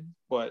have been.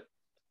 But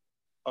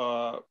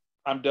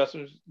I'm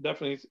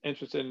definitely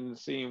interested in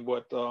seeing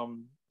what the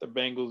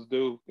Bengals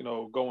do,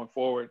 going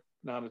forward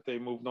now that they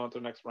moved on to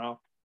the next round.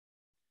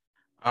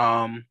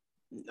 Um,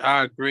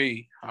 I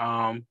agree.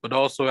 But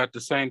also at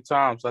the same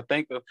time, so I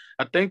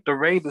think the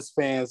Raiders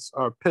fans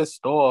are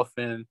pissed off,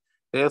 and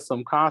there's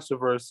some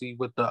controversy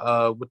with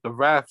the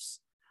refs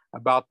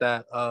about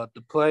that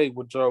the play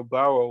with Joe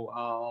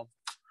Burrow.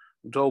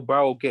 Joe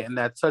Burrow getting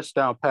that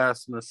touchdown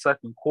pass in the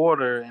second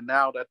quarter, and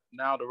now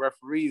the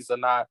referees are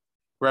not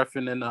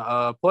refing in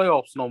the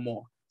playoffs no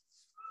more.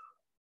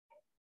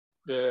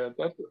 Yeah,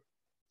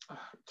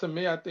 to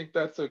me, I think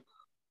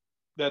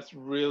that's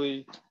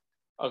really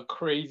a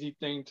crazy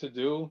thing to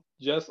do,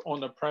 just on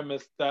the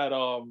premise that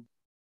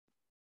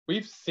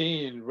we've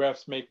seen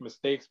refs make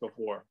mistakes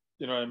before.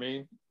 You know what I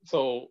mean?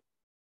 So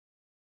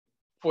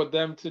for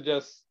them to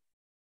just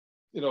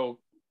you know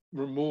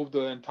remove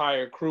the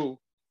entire crew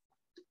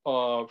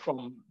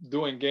from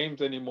doing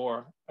games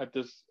anymore at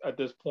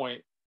this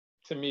point,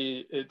 to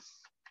me it's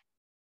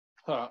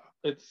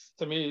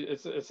to me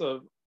it's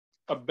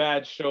a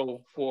bad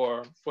show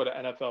for the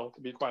NFL,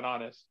 to be quite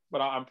honest.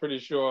 But I'm pretty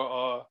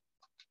sure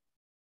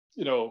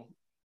you know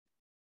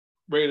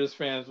Raiders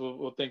fans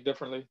will think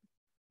differently.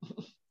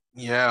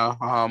 Yeah.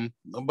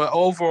 But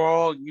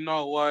overall, you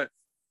know what?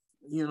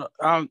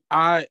 I'm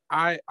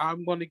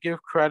going to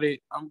give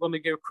credit. I'm going to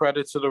give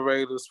credit to the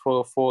Raiders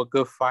for a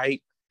good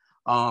fight.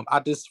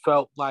 I just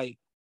felt like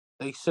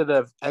they should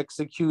have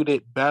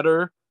executed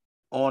better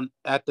on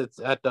at the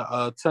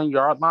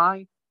 10-yard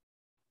line.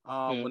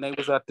 Yeah. When they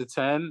was at the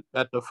 10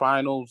 at the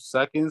final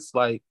seconds,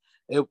 like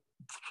it,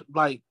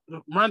 like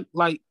run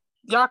like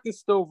y'all can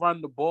still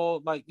run the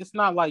ball. Like it's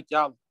not like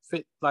y'all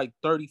fit like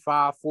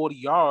 35, 40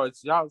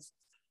 yards. Y'all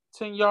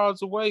 10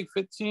 yards away,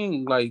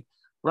 15. Like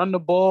run the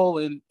ball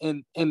and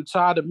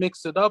try to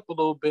mix it up a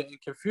little bit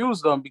and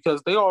confuse them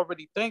because they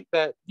already think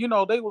that,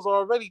 they was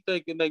already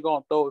thinking they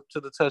gonna throw it to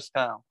the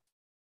touchdown.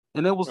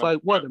 And it was Right.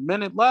 like what, a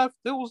minute left?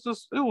 It was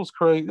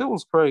crazy. It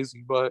was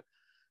crazy, but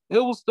it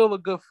was still a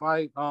good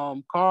fight.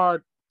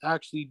 Card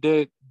actually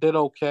did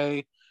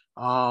okay.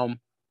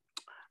 Um,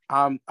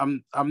 I'm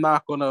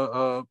not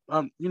gonna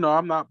I'm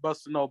not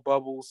busting no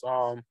bubbles.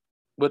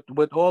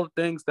 With all the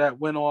things that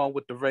went on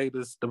with the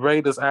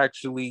Raiders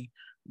actually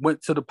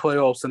went to the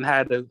playoffs and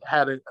had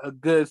a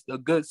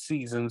good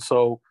season.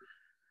 So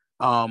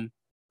um,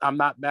 I'm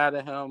not mad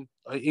at him,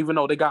 even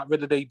though they got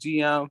rid of their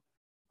GM.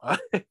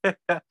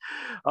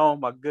 Oh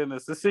my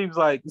goodness! It seems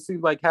like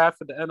half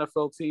of the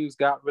NFL teams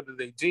got rid of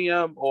their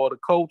GM or the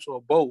coach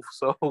or both.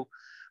 So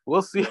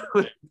we'll see.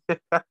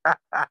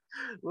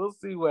 We'll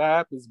see what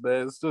happens,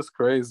 man. It's just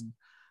crazy.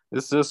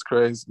 It's just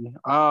crazy.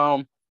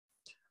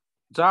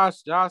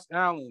 Josh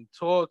Allen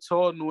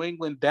tore New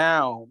England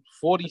down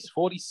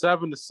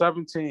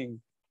 47-17.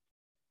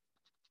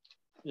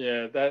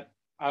 Yeah, that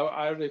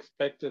I would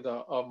expected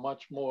a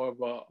much more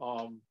of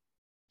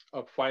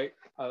a fight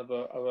out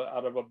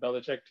of a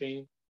Belichick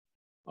team.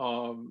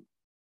 Um,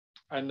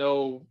 I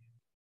know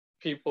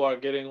people are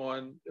getting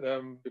on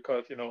them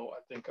because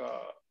I think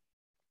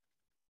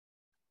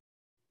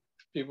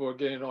people are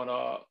getting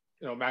on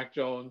Mac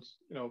Jones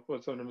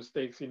for some of the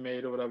mistakes he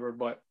made or whatever.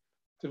 But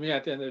to me,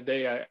 at the end of the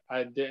day,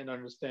 I didn't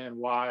understand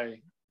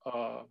why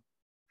uh,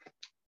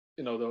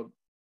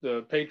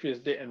 the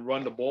Patriots didn't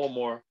run the ball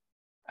more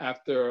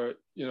after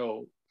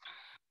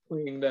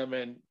cleaning them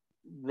and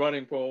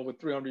running for over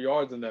 300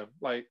 yards in them.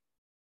 Like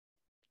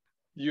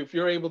if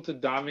you're able to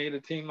dominate a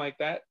team like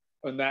that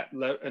in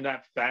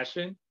that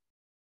fashion,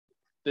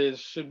 there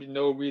should be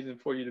no reason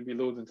for you to be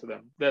losing to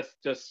them. That's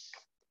just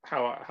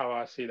how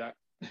I see that.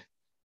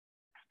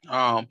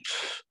 Um,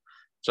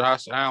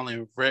 Josh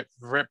Allen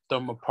ripped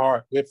them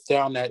apart, ripped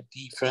down that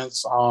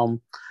defense.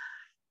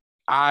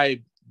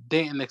 I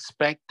didn't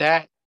expect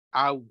that.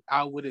 I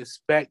would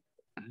expect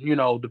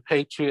the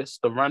Patriots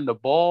to run the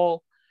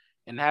ball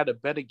and had a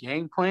better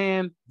game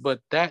plan, but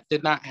that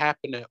did not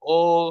happen at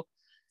all.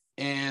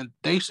 And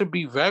they should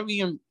be very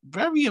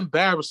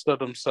embarrassed of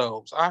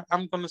themselves.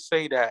 I'm gonna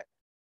say that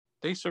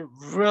They should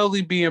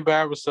really be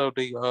embarrassed of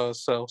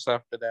themselves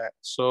after that.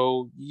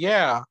 So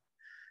yeah.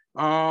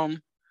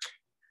 Um.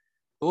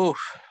 Oof.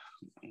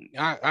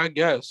 I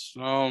guess.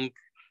 Shout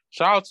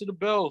out to the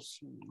Bills.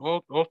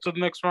 Off to the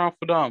next round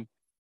for them.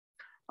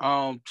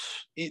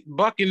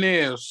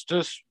 Buccaneers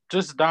just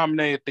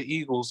dominated the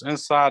Eagles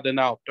inside and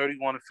out,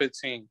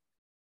 31-15.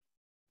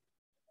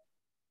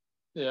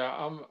 Yeah,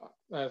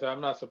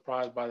 I'm not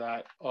surprised by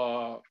that.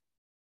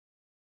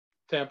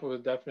 Tampa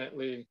was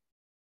definitely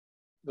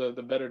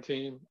the better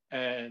team,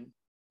 and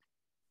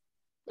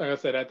like I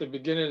said, at the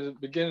beginning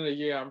of the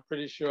year, I'm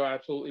pretty sure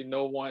absolutely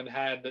no one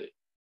had the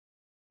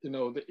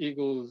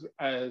Eagles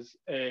as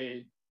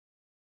a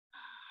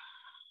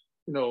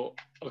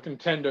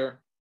contender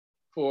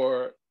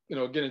for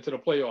getting to the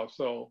playoffs.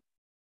 So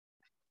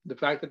the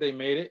fact that they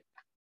made it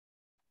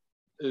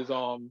is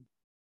I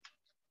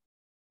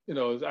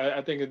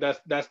think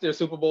that's their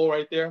Super Bowl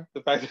right there.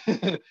 The fact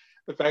the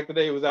fact that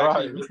they was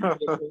actually Right.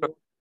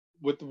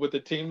 with the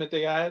team that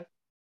they had.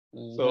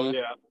 So hmm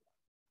yeah,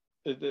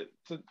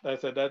 I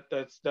said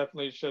that's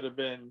definitely should have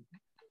been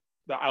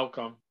the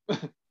outcome.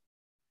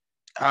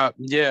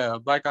 Yeah,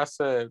 like I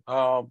said,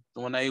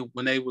 when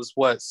they was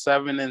what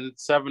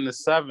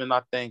 7-7,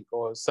 I think,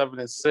 or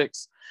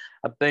 7-6,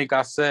 I think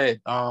I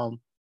said,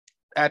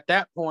 at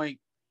that point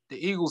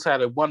the Eagles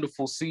had a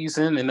wonderful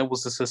season and it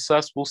was a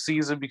successful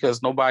season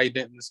because nobody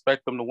didn't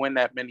expect them to win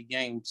that many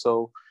games.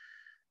 So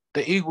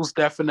the Eagles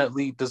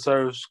definitely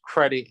deserves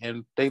credit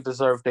and they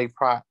deserve their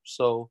props.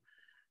 So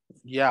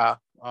yeah,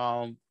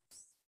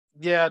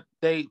 yeah,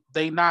 they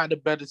not a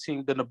better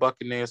team than the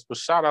Buccaneers, but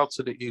shout out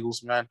to the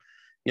Eagles, man.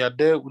 Y'all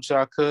did what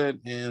y'all could,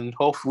 and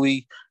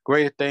hopefully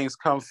greater things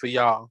come for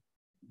y'all,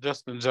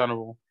 just in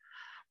general.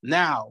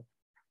 Now,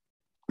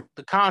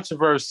 the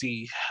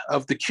controversy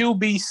of the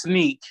QB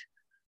sneak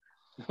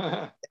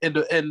and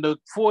the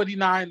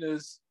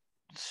 49ers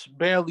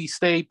barely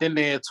stayed in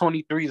there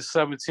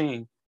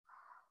 23-17.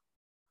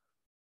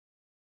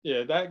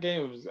 Yeah, that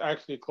game was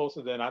actually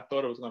closer than I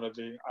thought it was going to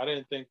be. I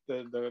didn't think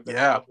the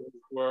Yeah. Cowboys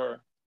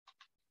were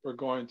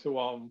going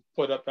to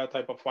put up that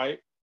type of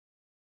fight.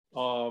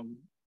 Um,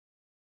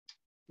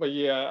 but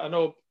yeah, I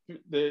know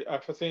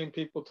I've seen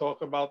people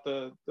talk about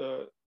the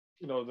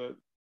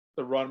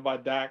run by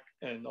Dak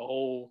and the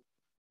whole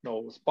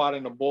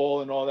spotting the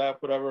ball and all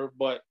that, whatever.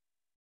 But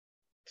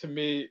to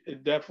me,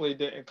 it definitely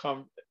didn't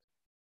come.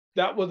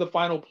 That was the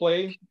final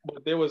play,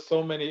 but there was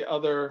so many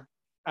other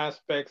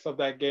aspects of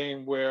that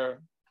game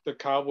where the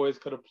Cowboys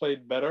could have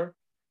played better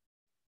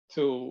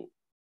to,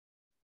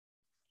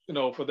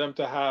 for them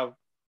to have,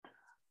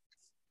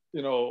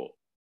 you know,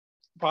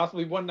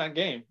 possibly won that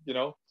game.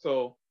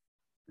 So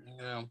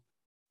Yeah.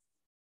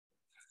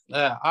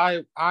 Yeah,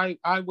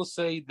 I will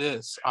say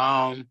this.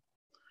 I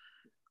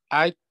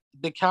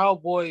the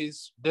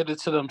Cowboys did it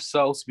to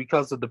themselves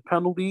because of the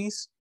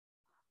penalties.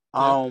 yeah,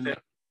 Um,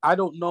 I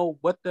don't know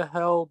what the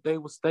hell they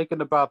was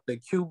thinking about the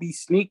QB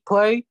sneak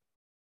play.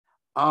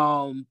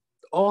 Um,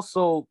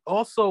 also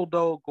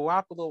though,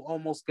 Garoppolo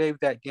almost gave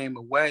that game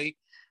away.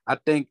 I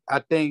think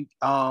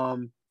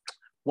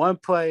one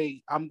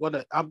play I'm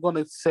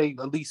gonna say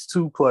at least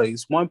two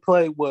plays. One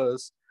play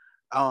was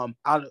I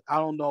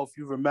don't know if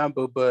you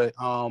remember, but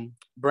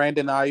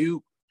Brandon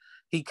Ayuk,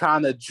 he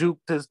kind of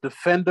juked his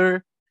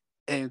defender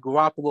and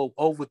Garoppolo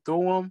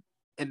overthrew him,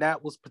 and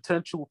that was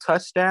potential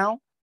touchdown.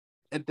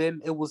 And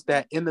then it was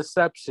that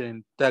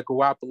interception that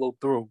Garoppolo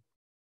threw.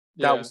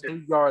 That yeah, was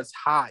 3 yards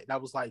high.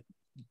 That was like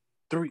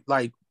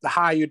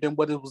higher than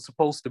what it was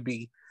supposed to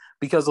be.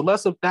 Because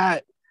unless of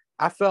that,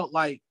 I felt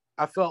like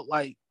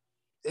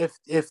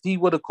if he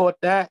would have caught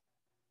that,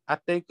 I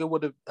think it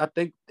would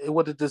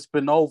have just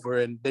been over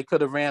and they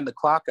could have ran the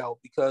clock out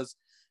because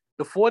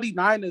the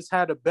 49ers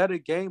had a better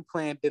game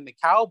plan than the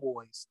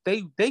Cowboys.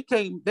 They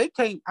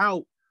came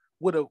out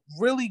with a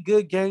really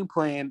good game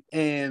plan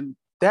and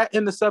that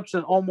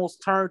interception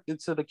almost turned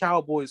into the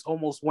Cowboys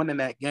almost winning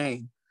that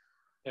game.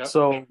 yeah,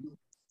 So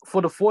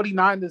for the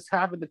 49ers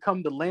having to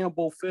come to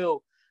Lambeau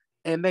Field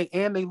and they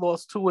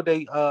lost two of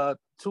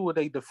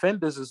their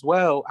defenders as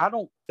well. I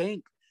don't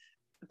think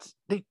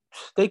they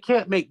they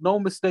can't make no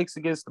mistakes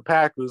against the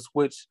Packers,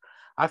 which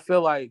I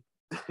feel like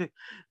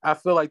I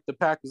feel like the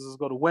Packers is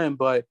going to win,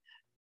 but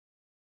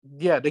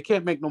yeah, they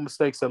can't make no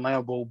mistakes at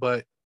Lambeau,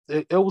 but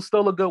it was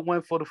still a good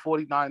win for the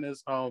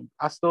 49ers.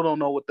 I still don't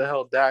know what the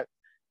hell Dak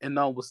and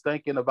was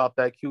thinking about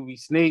that QB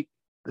sneak,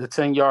 the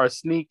 10-yard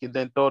sneak, and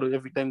then thought that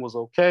everything was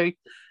okay.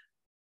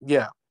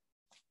 Yeah,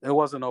 it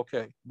wasn't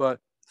okay. But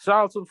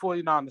shout out to the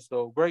 49ers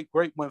though. Great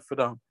win for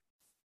them.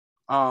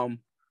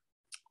 Um,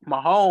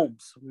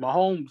 Mahomes.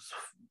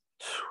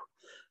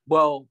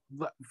 Well,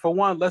 for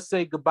one, let's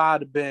say goodbye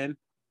to Ben.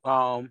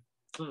 Um,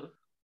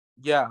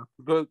 yeah,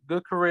 good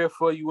career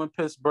for you in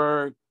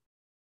Pittsburgh.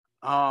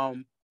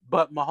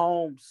 But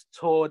Mahomes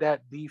tore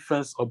that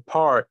defense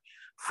apart,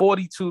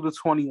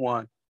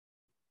 42-21.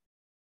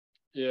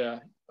 yeah.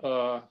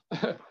 Uh,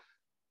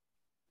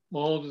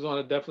 Mahomes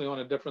is definitely on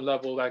a different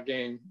level that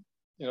game.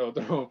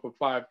 Throwing for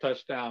 5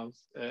 touchdowns,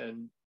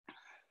 and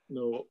you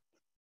know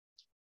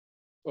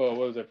what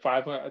was it,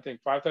 500? I think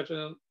 5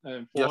 touchdowns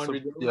and Yes,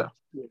 400 yeah, yards.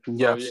 Yeah. So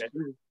yes.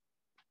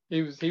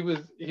 yeah,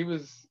 he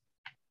was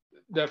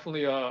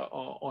definitely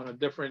on a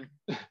different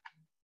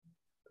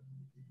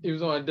he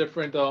was on a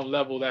different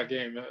level that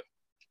game.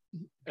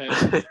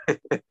 And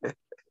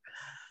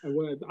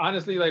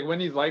honestly, like when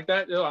he's like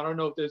that, I don't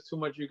know if there's too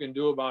much you can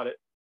do about it.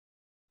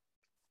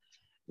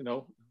 You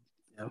know,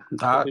 Yeah,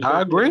 because I he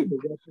has agree. the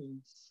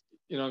weapons.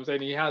 You know what I'm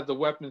saying? He has the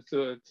weapons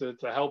to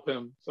help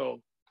him.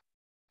 So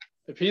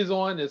if he's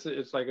on, it's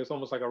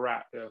almost like a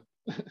wrap.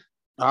 Yeah.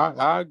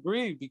 I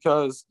agree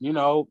because when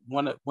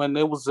it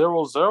was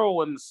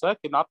 0-0 in the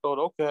second, I thought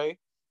okay,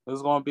 it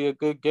was going to be a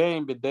good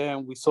game, but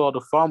then we saw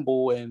the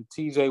fumble and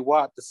T.J.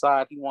 Watt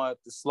decided he wanted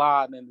to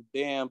slide in the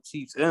damn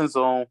Chiefs end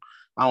zone.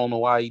 I don't know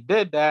why he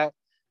did that,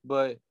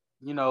 but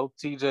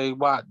T.J.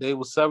 Watt, they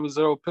were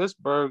 7-0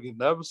 Pittsburgh,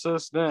 and ever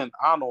since then,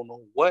 I don't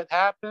know what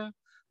happened.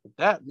 But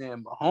that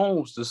man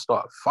Mahomes just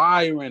start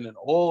firing in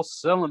all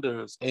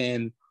cylinders,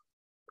 and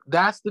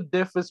that's the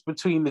difference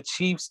between the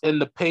Chiefs and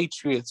the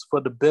Patriots for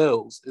the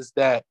Bills is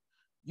that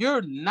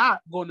you're not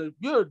gonna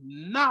do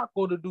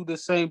the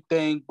same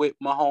thing with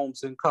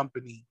Mahomes and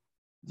company.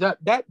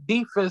 That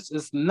defense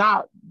is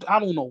not. I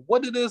don't know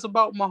what it is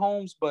about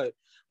Mahomes, but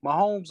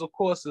Mahomes, of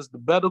course, is the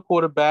better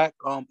quarterback.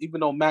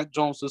 Even though Mac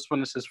Jones just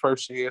finished his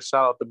first year,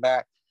 shout out to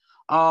Mac.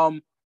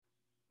 Um,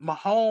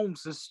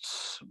 Mahomes is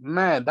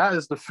man, that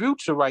is the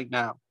future right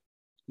now.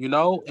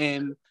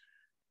 And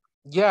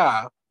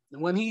yeah,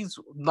 when he's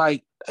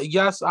like,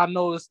 yes, I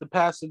noticed the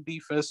passing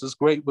defense is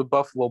great with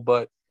Buffalo,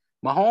 but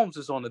Mahomes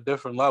is on a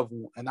different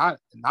level. And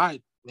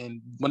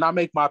when I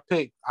make my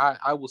pick,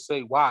 I will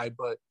say why.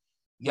 But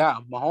yeah,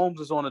 Mahomes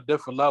is on a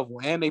different level,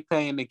 and they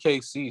paying the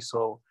KC.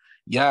 So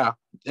yeah,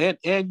 and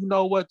you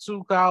know what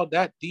too, Kyle?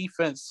 That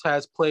defense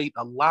has played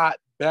a lot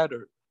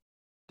better.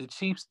 The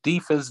Chiefs'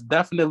 defense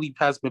definitely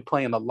has been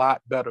playing a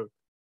lot better.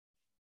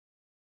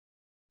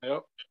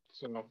 Yep.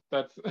 So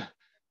that's a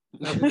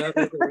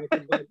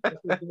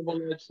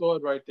double-edged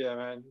sword right there,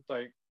 man. It's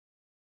like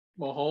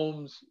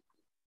Mahomes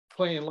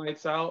playing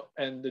lights out,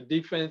 and the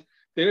defense.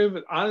 They don't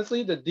even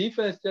honestly. The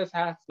defense just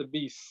has to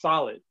be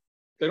solid.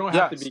 They don't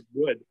have to Yes, be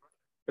good.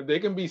 If they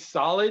can be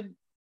solid,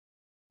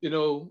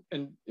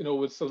 and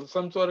with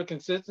some sort of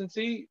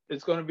consistency,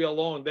 it's going to be a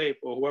long day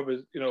for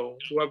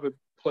whoever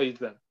plays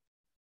them.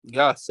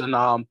 yes, and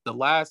the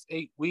last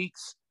 8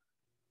 weeks.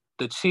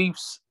 The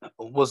Chiefs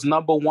was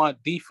number one.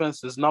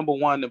 Defense is number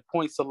one in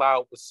points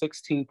allowed with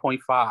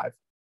 16.5.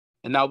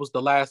 And that was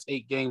the last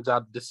 8 games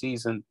out of the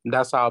season. And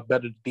that's how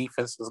better the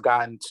defense has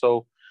gotten.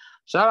 So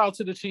shout out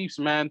to the Chiefs,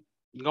 man.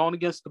 Going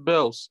against the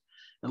Bills.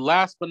 And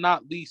last but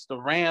not least, the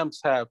Rams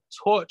have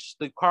torched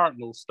the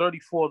Cardinals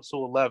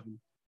 34-11.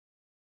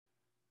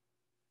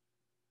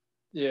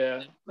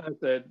 Yeah, I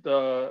said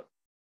the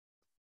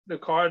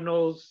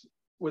Cardinals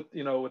with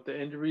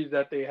the injuries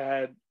that they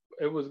had,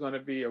 it was going to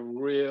be a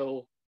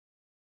real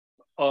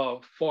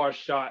far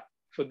shot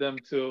for them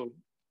you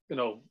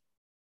know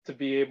to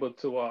be able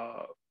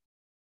to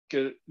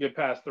get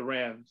past the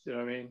Rams. You know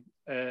what I mean?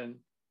 And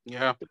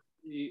Yeah.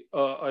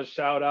 a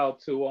shout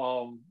out to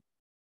um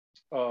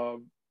a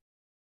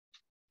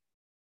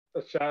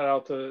shout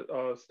out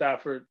to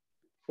Stafford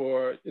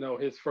for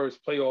his first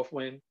playoff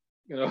win.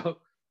 You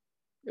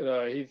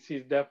know,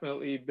 he's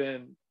definitely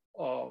been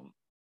um,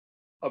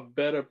 a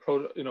better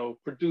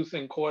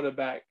producing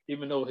quarterback,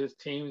 even though his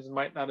teams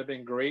might not have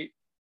been great.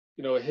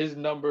 His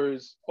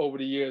numbers over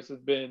the years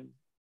have been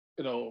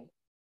you know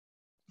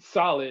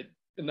solid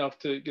enough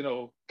to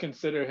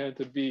consider him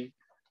to be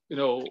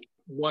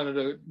one of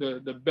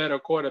the better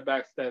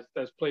quarterbacks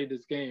that's played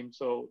this game.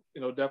 So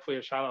definitely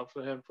a shout out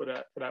for him for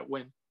that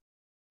win.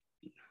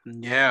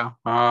 Yeah.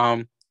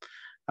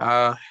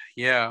 Uh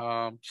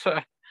yeah,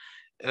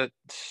 it,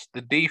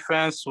 the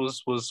defense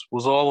was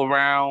all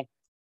around.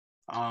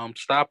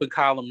 Stopping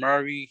Kyler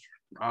Murray.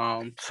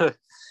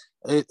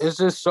 It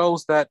just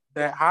shows that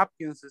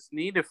Hopkins is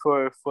needed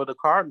for the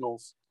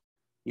Cardinals,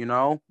 and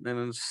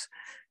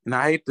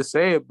I hate to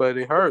say it, but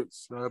it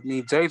hurts. I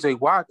mean, J.J.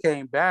 Watt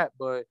came back,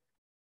 but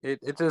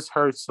it just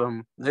hurts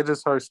them. It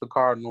just hurts the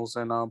Cardinals,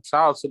 and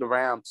shout out to the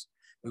Rams.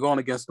 They're going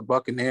against the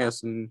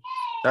Buccaneers, and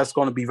that's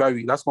going to be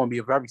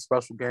a very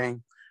special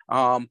game.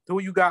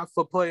 Who you got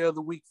for Player of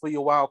the Week for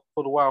the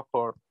wild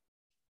card?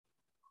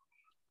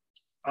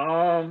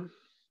 Um,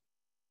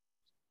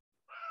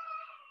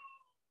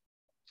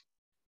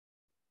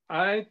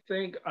 I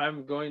think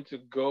I'm going to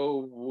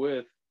go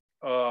with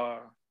I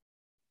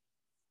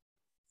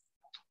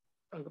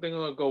think I'm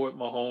gonna go with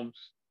Mahomes.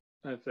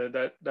 I said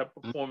that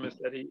performance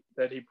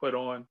that he put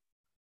on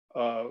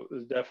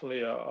was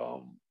definitely a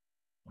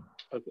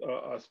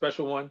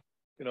special one.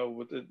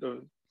 With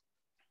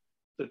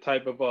the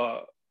type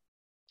of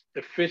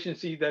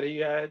efficiency that he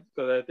had,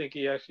 because I think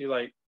he actually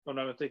if I'm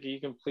not mistaken, he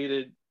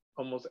completed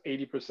almost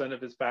 80%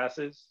 of his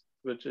passes,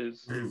 which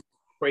is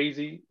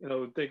crazy.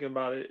 Thinking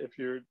about it, if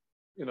you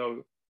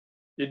know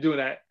you're doing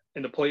that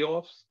in the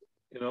playoffs.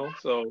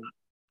 So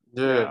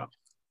yeah, Yeah. I'm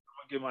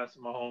gonna give my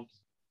Mahomes.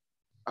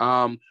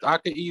 I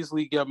could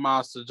easily give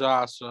mine to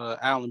Josh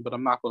Allen, but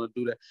I'm not going to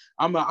do that.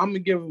 I'm gonna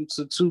give him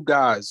to two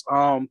guys.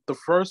 The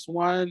first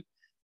one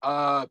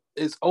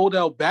is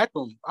Odell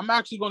Beckham. I'm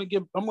gonna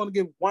give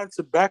one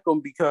to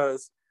Beckham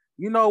because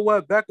you know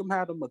what, Beckham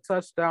had him a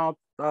touchdown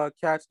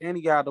catch, and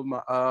he got him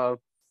an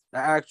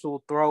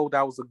actual throw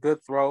that was a good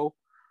throw.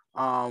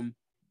 Um,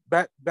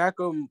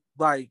 Beckham,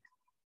 like,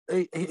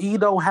 he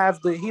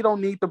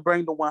don't need to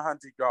bring the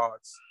 100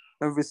 yards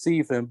and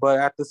receiving, but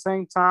at the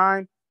same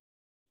time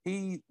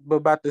you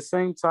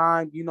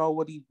know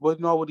what he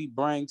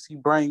brings. He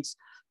brings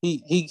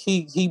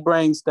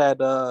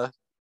that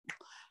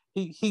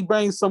he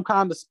brings some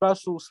kind of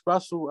special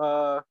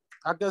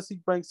I guess he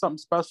brings something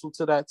special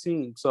to that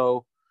team.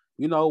 So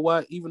you know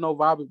what, even though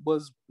Robert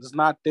was is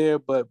not there,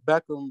 but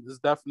Beckham is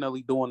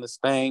definitely doing this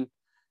thing.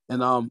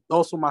 And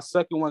also my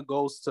second one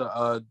goes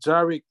to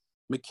Jerick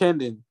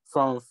McKinnon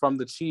from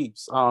the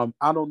Chiefs. I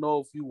don't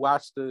know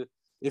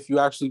if you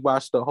actually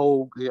watched the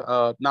whole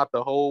not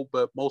the whole,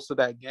 but most of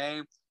that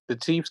game, the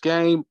Chiefs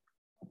game.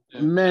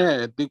 Yeah.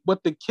 Man,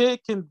 what the kid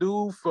can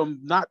do from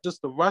not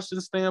just the rushing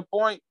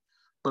standpoint,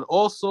 but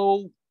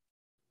also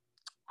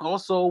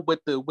with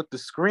the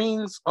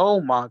screens.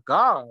 Oh my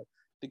God,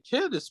 the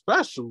kid is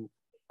special.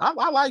 I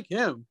like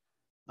him.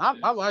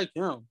 I like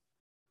him.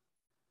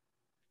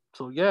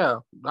 So yeah,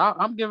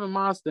 I'm giving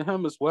mine to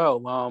him as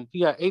well.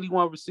 He had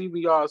 81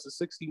 receiving yards and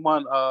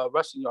 61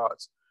 rushing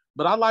yards.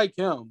 But I like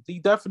him. He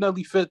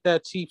definitely fit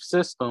that Chief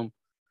system.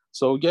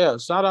 So yeah,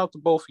 shout out to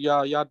both of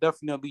y'all. Y'all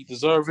definitely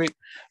deserve it.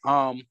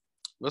 Um,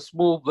 let's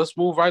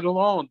move right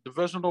along.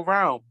 Divisional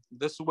round.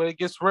 This is where it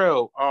gets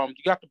real.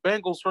 You got the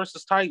Bengals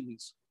versus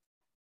Titans.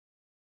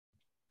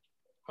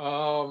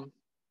 Um,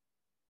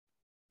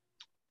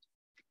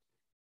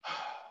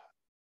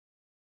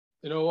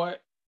 you know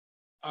what?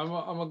 I'm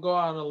gonna go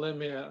out on a limb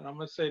here, and I'm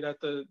gonna say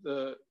that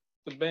the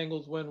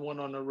Bengals win one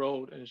on the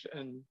road and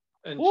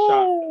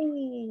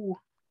Ooh.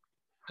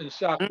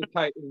 shock the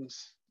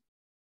Titans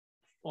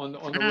on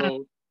the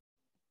road.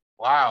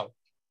 Wow.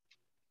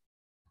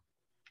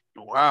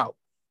 Wow.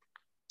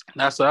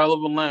 That's a hell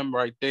of a limb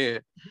right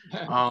there.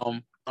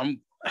 I'm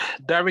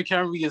Derrick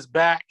Henry is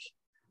back.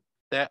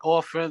 That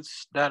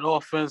offense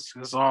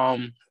is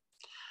a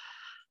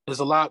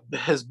lot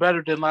is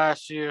better than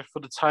last year for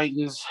the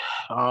Titans.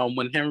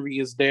 When Henry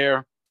is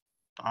there,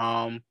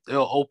 they'll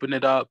open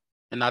it up.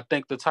 And I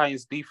think the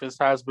Titans defense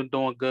has been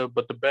doing good,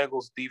 but the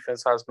Bengals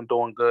defense has been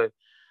doing good.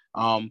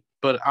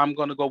 But I'm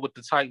gonna go with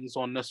the Titans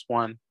on this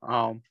one.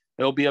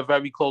 It'll be a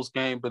very close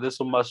game, but it's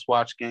a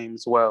must-watch game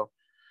as well.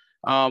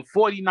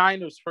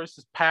 49ers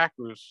versus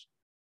Packers.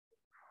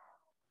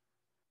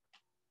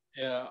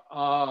 Yeah,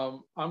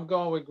 I'm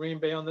going with Green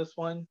Bay on this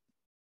one.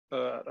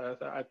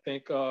 I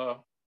think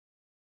Mr.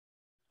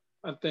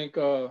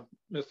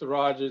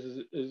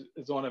 Rogers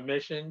is on a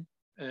mission,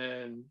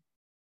 and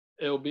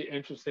it'll be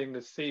interesting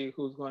to see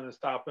who's going to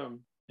stop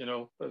him. You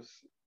know, because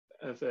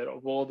as I said,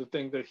 of all the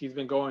things that he's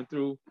been going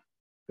through,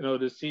 you know,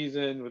 this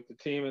season with the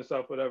team and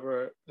stuff,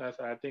 whatever.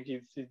 I think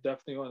he's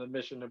definitely on a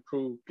mission to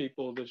prove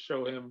people to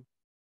show them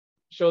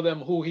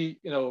who he,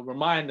 you know,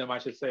 remind them, I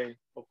should say,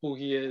 of who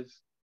he is.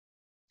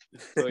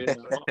 So yeah,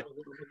 I'll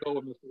go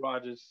with Mr.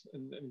 Rogers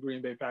and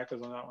Green Bay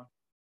Packers on that one.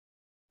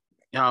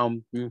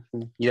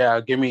 Yeah,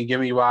 give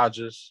me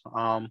Rodgers.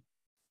 I'm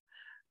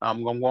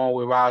going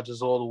with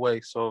Rodgers all the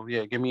way. So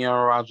yeah, give me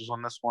Aaron Rodgers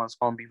on this one. It's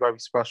going to be very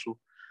special.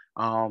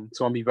 It's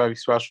going to be very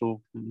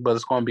special, but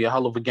it's going to be a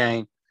hell of a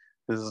game.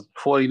 Because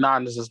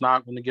 49ers is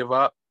not going to give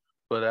up,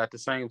 but at the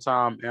same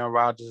time, Aaron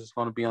Rodgers is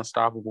going to be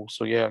unstoppable.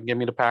 So yeah, give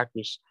me the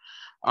Packers.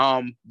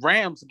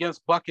 Rams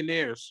against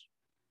Buccaneers.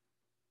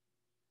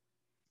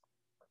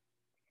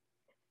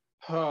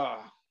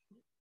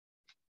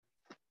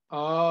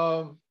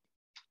 um,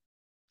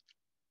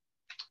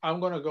 I'm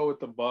gonna go with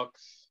the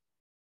Bucks.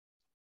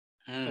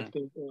 I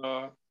think,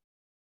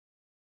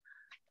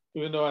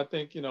 even though I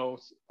think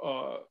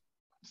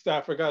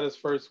Stafford got his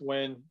first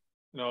win,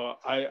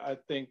 I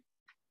think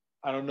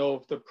I don't know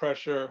if the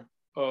pressure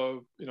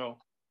of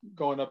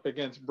going up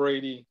against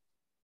Brady,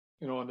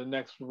 in the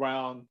next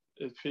round,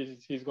 if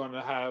he's going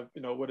to have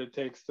what it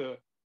takes to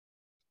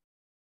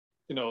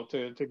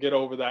to get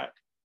over that.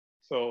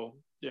 So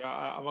yeah,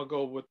 I'm gonna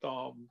go with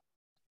the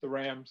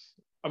Rams.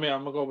 I mean,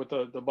 I'm gonna go with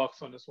the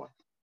Bucks on this one.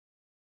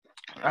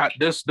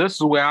 This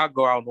is where I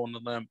go out on the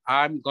limb.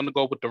 I'm gonna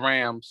go with the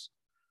Rams.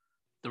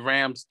 The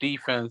Rams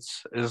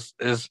defense is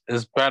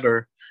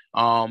better.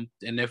 And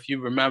if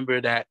you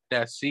remember that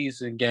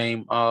season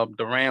game,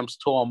 the Rams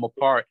tore them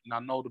apart. And I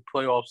know the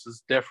playoffs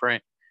is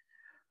different,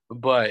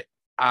 but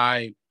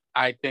I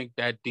I think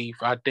I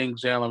think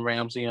Jalen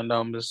Ramsey and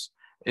them is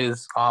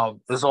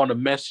on a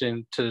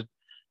mission to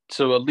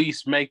at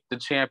least make the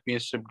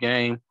championship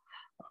game.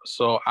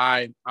 So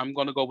I'm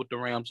gonna go with the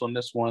Rams on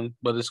this one,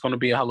 but it's gonna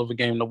be a hell of a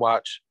game to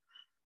watch.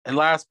 And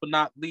last but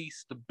not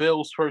least, the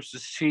Bills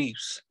versus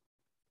Chiefs.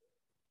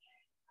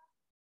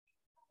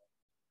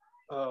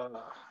 Uh,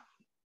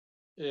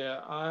 yeah,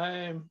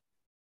 I'm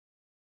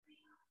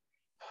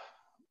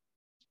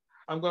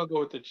gonna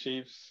go with the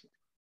Chiefs.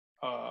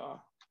 Uh,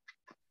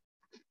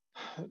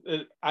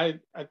 I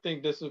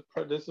think this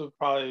will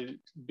probably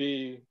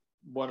be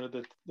one of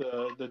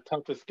the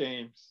toughest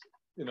games,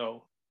 you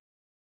know,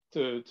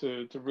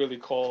 to really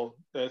call.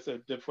 That's a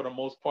for the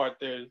most part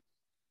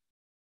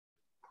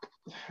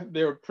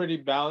they're pretty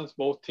balanced,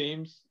 both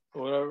teams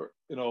or whatever,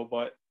 you know.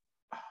 But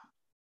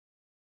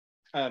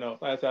I don't know.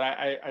 Like I said,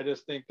 I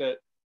just think that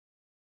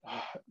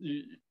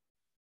you,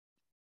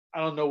 I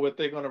don't know what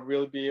they're gonna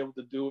really be able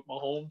to do with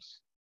Mahomes,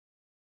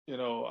 you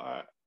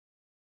know.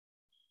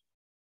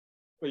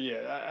 But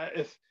yeah,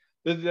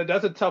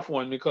 that's a tough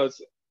one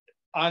because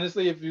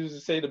honestly, if you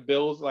say the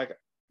Bills, like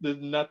there's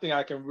nothing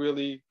I can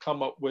really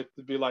come up with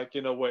to be like,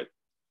 you know what,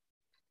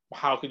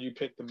 how could you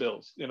pick the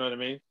Bills? You know what I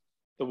mean?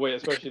 The way,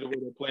 especially the way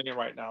they're playing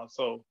right now.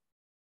 So,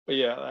 but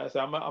yeah, like I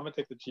said, I'm gonna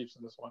take the Chiefs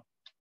in this one.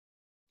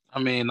 I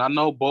mean, I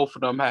know both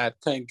of them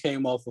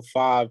came off a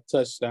 5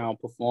 touchdown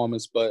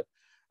performance, but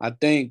I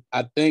think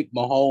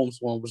Mahomes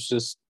one was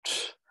just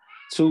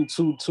too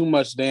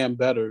much damn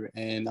better.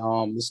 And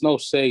it's no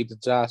shade to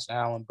Josh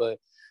Allen, but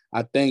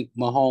I think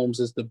Mahomes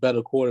is the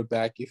better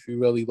quarterback if you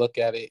really look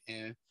at it.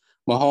 And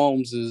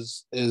Mahomes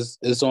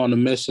is on a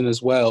mission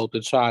as well to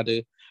try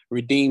to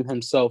redeem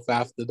himself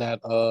after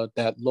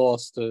that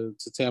loss to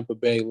Tampa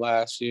Bay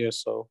last year.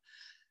 So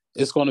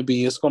it's gonna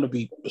be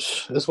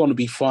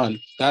fun.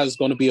 That is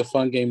gonna be a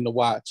fun game to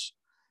watch.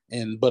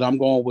 But I'm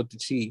going with the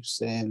Chiefs,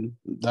 and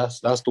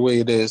that's the way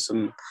it is,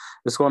 and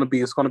it's gonna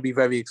be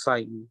very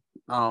exciting.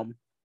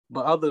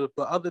 But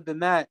other than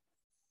that,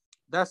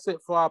 that's it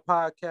for our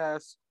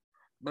podcast.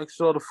 Make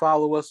sure to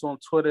follow us on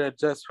Twitter at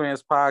Jets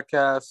Fans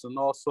Podcast, and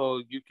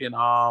also you can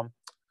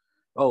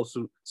oh,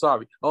 so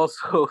sorry.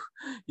 Also,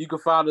 you can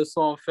find us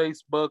on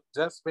Facebook,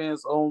 Jets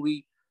Fans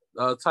Only.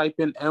 Type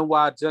in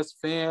NY Jets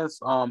Fans.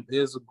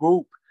 There's a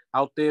group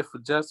out there for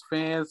Jets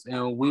fans,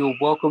 and we will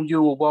welcome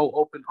you with well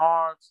open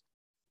arms.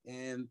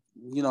 And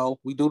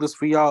we do this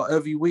for y'all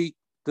every week.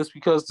 Just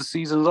because the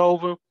season's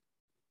over,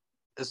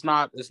 it's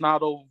not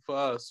over for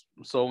us.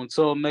 So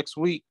until next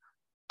week,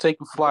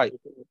 take a flight.